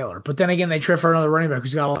Jonathan Taylor, but then again, they trade for another running back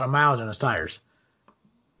who's got a lot of miles on his tires.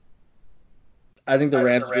 I think the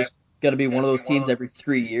Rams are just going to be one of those teams every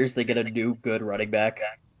 3 years they get a new good running back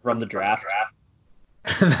from the draft.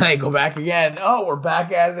 And then they go back again. Oh, we're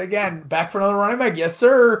back at it again. Back for another running back. Yes,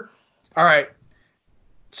 sir. All right.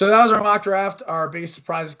 So that was our mock draft. Our biggest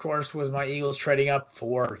surprise, of course, was my Eagles trading up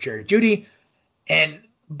for Jerry Jeudy. And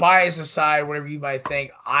bias aside, whatever you might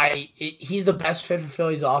think, he's the best fit for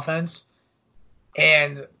Philly's offense.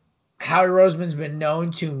 And Howie Roseman's been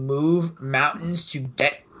known to move mountains to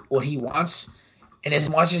get what he wants. And as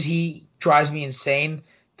much as he drives me insane,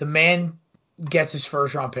 the man gets his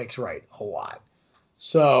first-round picks right a lot.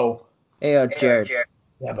 So, hey, Jared.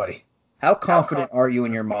 Yeah, buddy. How confident are you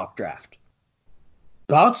in your mock draft?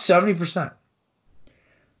 About 70%.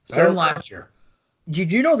 Better than last year.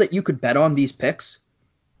 Did you know that you could bet on these picks?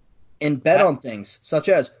 And bet on things such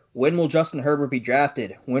as, when will Justin Herbert be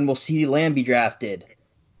drafted? When will CeeDee Lamb be drafted?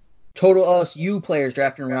 Total LSU players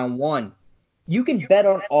drafted in round 1. You can bet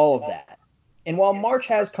on all of that. And while March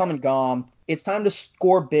has come and gone, it's time to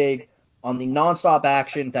score big on the nonstop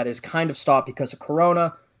action that is kind of stopped because of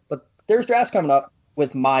Corona. But there's drafts coming up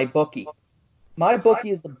with MyBookie.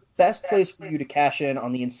 MyBookie is the best place for you to cash in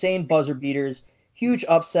on the insane buzzer beaters, huge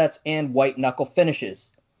upsets, and white-knuckle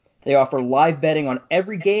finishes. They offer live betting on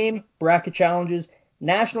every game, bracket challenges,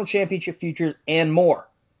 national championship futures, and more.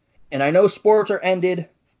 And I know sports are ended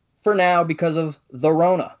for now because of the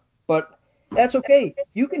Rona, but that's okay.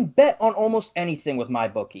 You can bet on almost anything with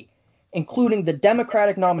MyBookie, including the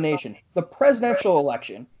Democratic nomination, the presidential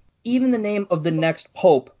election, even the name of the next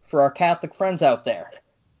pope for our Catholic friends out there.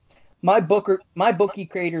 MyBookie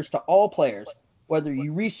caters to all players, whether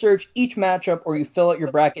you research each matchup or you fill out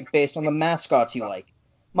your bracket based on the mascots you like.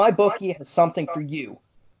 MyBookie has something for you.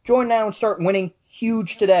 Join now and start winning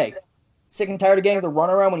huge today. Sick and tired of getting the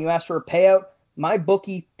runaround when you ask for a payout?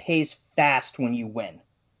 MyBookie pays fast when you win.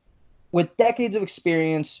 With decades of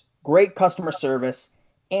experience, great customer service,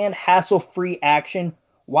 and hassle-free action,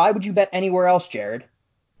 why would you bet anywhere else, Jared?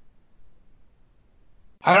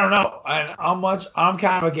 I don't know. I'm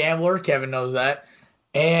kind of a gambler. Kevin knows that.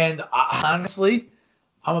 And honestly,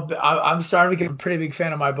 I'm starting to become a pretty big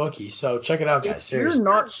fan of MyBookie. So check it out, guys. If seriously. You're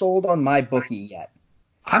not sold on MyBookie yet.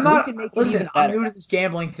 I'm not. Listen, I'm new to this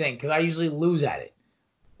gambling thing because I usually lose at it.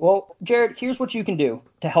 Well, Jared, here's what you can do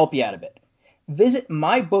to help you out a bit. Visit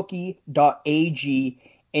mybookie.ag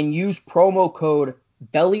and use promo code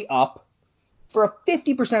BELLYUP for a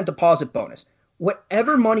 50% deposit bonus.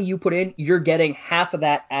 Whatever money you put in, you're getting half of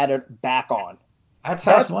that added back on. That's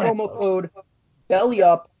promo code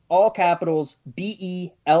BELLYUP, all capitals, BELLYUP.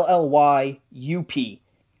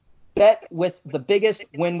 Bet with the biggest,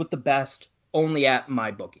 win with the best, only at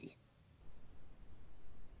MyBookie.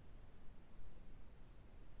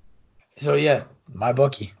 So yeah,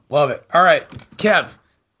 MyBookie. Love it. All right, Kev,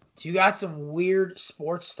 do you got some weird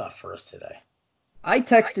sports stuff for us today? I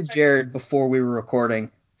texted Jared before we were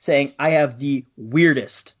recording saying I have the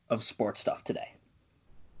weirdest of sports stuff today.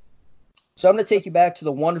 So I'm going to take you back to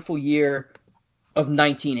the wonderful year of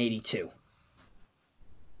 1982.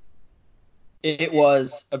 It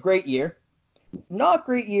was a great year. Not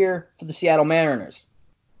great year for the Seattle Mariners.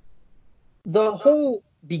 The whole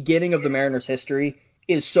beginning of the Mariners' history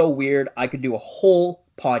is so weird. I could do a whole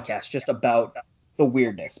podcast just about the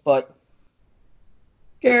weirdness. But,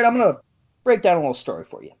 Garrett, I'm going to break down a little story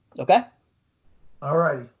for you, okay?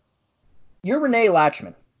 Alrighty. You're Renee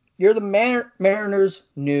Latchman. You're the Mariners'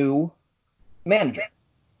 new manager.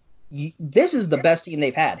 This is the best team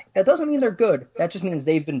they've had. That doesn't mean they're good. That just means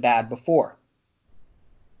they've been bad before.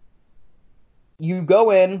 You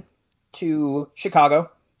go in to Chicago,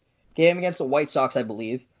 game against the White Sox, I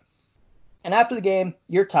believe, and after the game,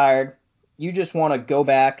 you're tired. You just want to go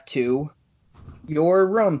back to your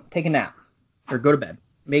room, take a nap, or go to bed.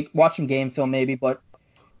 Watch some game film maybe, but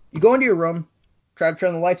you go into your room, try to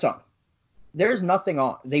turn the lights on. There's nothing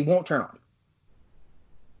on. They won't turn on.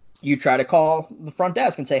 You try to call the front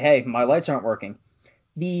desk and say, hey, my lights aren't working.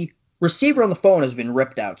 The receiver on the phone has been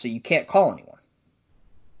ripped out, so you can't call anyone.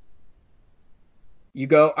 You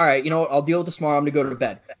go, all right, you know what, I'll deal with this tomorrow, I'm going to go to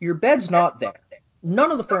bed. Your bed's not there.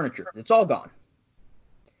 None of the furniture. It's all gone.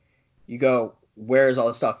 You go, where is all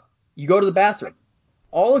this stuff? You go to the bathroom.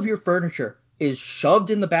 All of your furniture is shoved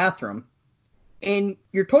in the bathroom, and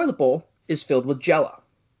your toilet bowl is filled with Jell-O.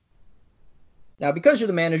 Now, because you're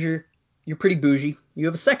the manager, you're pretty bougie. You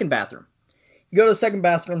have a second bathroom. You go to the second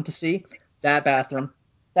bathroom to see that bathroom.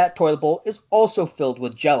 That toilet bowl is also filled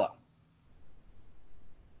with Jell-O.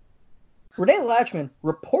 Renee Latchman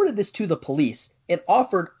reported this to the police and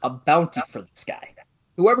offered a bounty for this guy,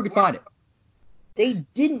 whoever could find him. They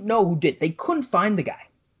didn't know who did. They couldn't find the guy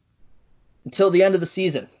until the end of the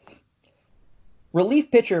season. Relief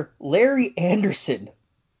pitcher Larry Anderson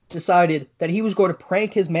decided that he was going to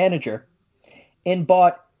prank his manager and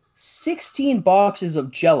bought 16 boxes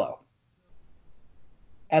of Jell-O.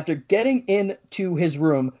 After getting into his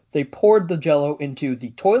room, they poured the Jell-O into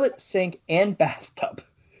the toilet, sink, and bathtub.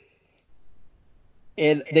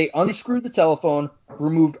 And they unscrewed the telephone,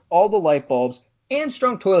 removed all the light bulbs, and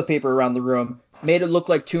strung toilet paper around the room, made it look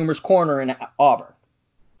like Toomer's Corner in Auburn.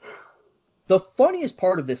 The funniest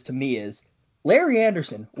part of this to me is Larry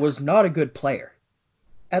Anderson was not a good player.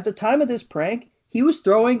 At the time of this prank, he was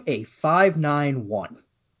throwing a 5.91.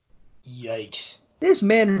 Yikes. This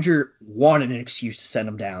manager wanted an excuse to send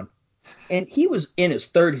him down. And he was in his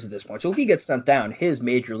 30s at this point, so if he gets sent down, his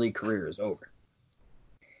major league career is over.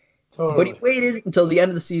 Totally. But he waited until the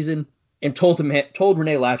end of the season and told Renee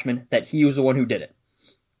Latchman that he was the one who did it.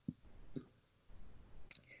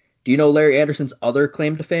 Do you know Larry Anderson's other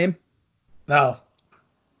claim to fame? No.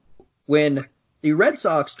 When the Red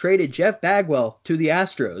Sox traded Jeff Bagwell to the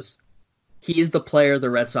Astros, he is the player the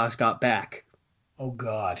Red Sox got back. Oh,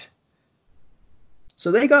 God.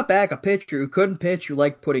 So they got back a pitcher who couldn't pitch, who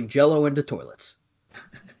liked putting Jell-O into toilets.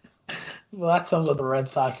 Well, that sums up the Red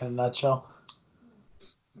Sox in a nutshell.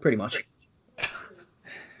 Pretty much.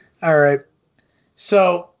 All right.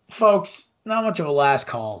 So, folks, not much of a last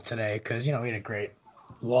call today because, we had a great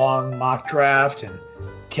long mock draft and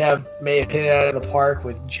Kev may have hit it out of the park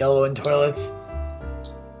with Jell-O and toilets.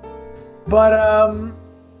 But,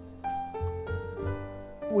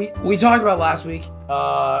 we talked about last week,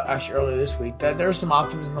 actually earlier this week, that there's some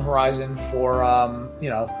optimism on the horizon for,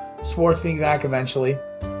 sports being back eventually.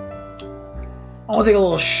 I want to take a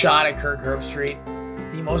little shot at Kirk Herbstreit,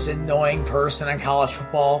 the most annoying person in college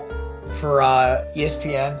football for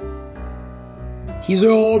ESPN. He's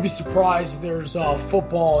like, oh, I'll be surprised if there's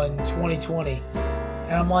football in 2020.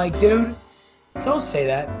 And I'm like, dude, don't say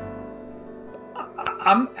that.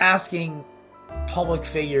 I'm asking public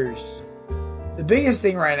figures. The biggest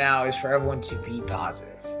thing right now is for everyone to be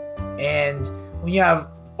positive. And when you have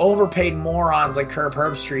overpaid morons like Kirk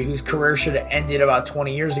Herbstreit, whose career should have ended about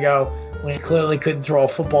 20 years ago when he clearly couldn't throw a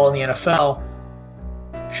football in the NFL,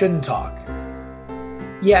 shouldn't talk.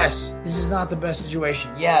 Yes, this is not the best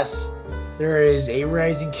situation. Yes, there is a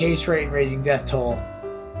rising case rate and rising death toll.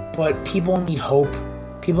 But people need hope.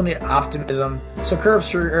 People need optimism. So Kirk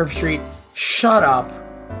Herbstreit, shut up.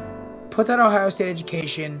 Put that Ohio State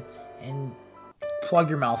education and plug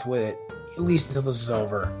your mouth with it, at least until this is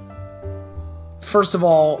over. First of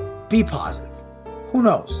all, be positive. Who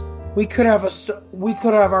knows? We could have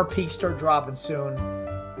our peak start dropping soon.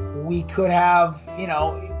 We could have,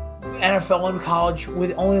 NFL and college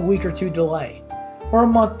with only a week or two delay, or a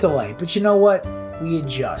month delay. But you know what? We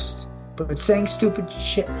adjust. But saying stupid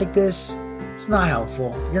shit like this, it's not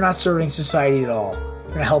helpful. You're not serving society at all.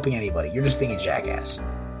 You're not helping anybody. You're just being a jackass.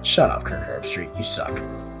 Shut up, Kirk Herbstreit. You suck.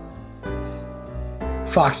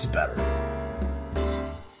 Fox is better.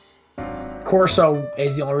 Corso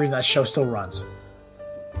is the only reason that show still runs.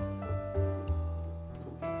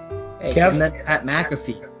 Hey, Kev? And that Pat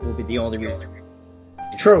McAfee will be the only reason.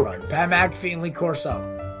 True. runs. Pat McAfee and Lee Corso.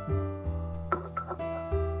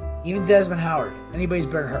 Even Desmond Howard. Anybody's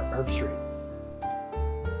better than Herb Street.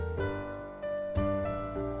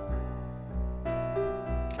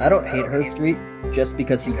 I don't hate Herb Street just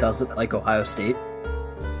because he doesn't like Ohio State.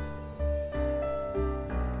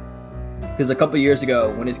 Because a couple years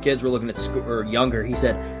ago, when his kids were looking at school, or younger, he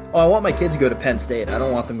said, "Oh, I want my kids to go to Penn State. I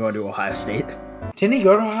don't want them going to Ohio State." Didn't he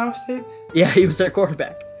go to Ohio State? Yeah, he was their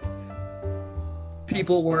quarterback.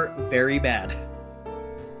 People were very bad.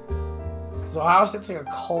 Because Ohio State's like a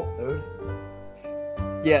cult, dude.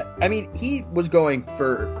 Yeah, I mean, he was going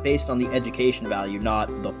based on the education value, not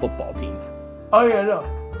the football team. Oh, yeah, no.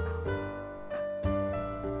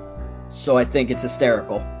 So I think it's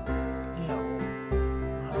hysterical. Yeah,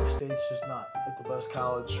 Ohio State's just not like the best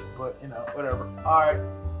college, but, whatever. All right.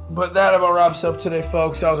 But that about wraps up today,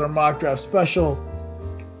 folks. That was our mock draft special.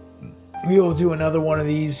 We will do another one of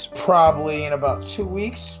these probably in about 2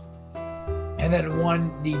 weeks. And then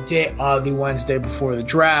the Wednesday before the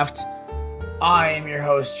draft. I am your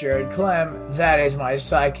host, Jared Clem. That is my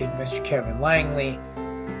sidekick, Mr. Kevin Langley.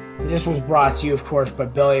 This was brought to you, of course, by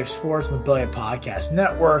Belly Up Sports and the Belly Up Podcast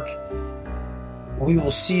Network. We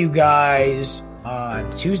will see you guys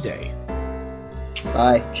on Tuesday.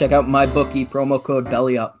 Bye. Check out my bookie, promo code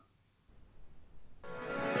BELLYUP.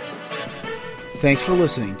 Thanks for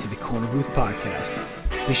listening to the Corner Booth Podcast.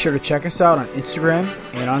 Be sure to check us out on Instagram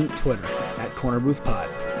and on Twitter at Corner Booth Pod.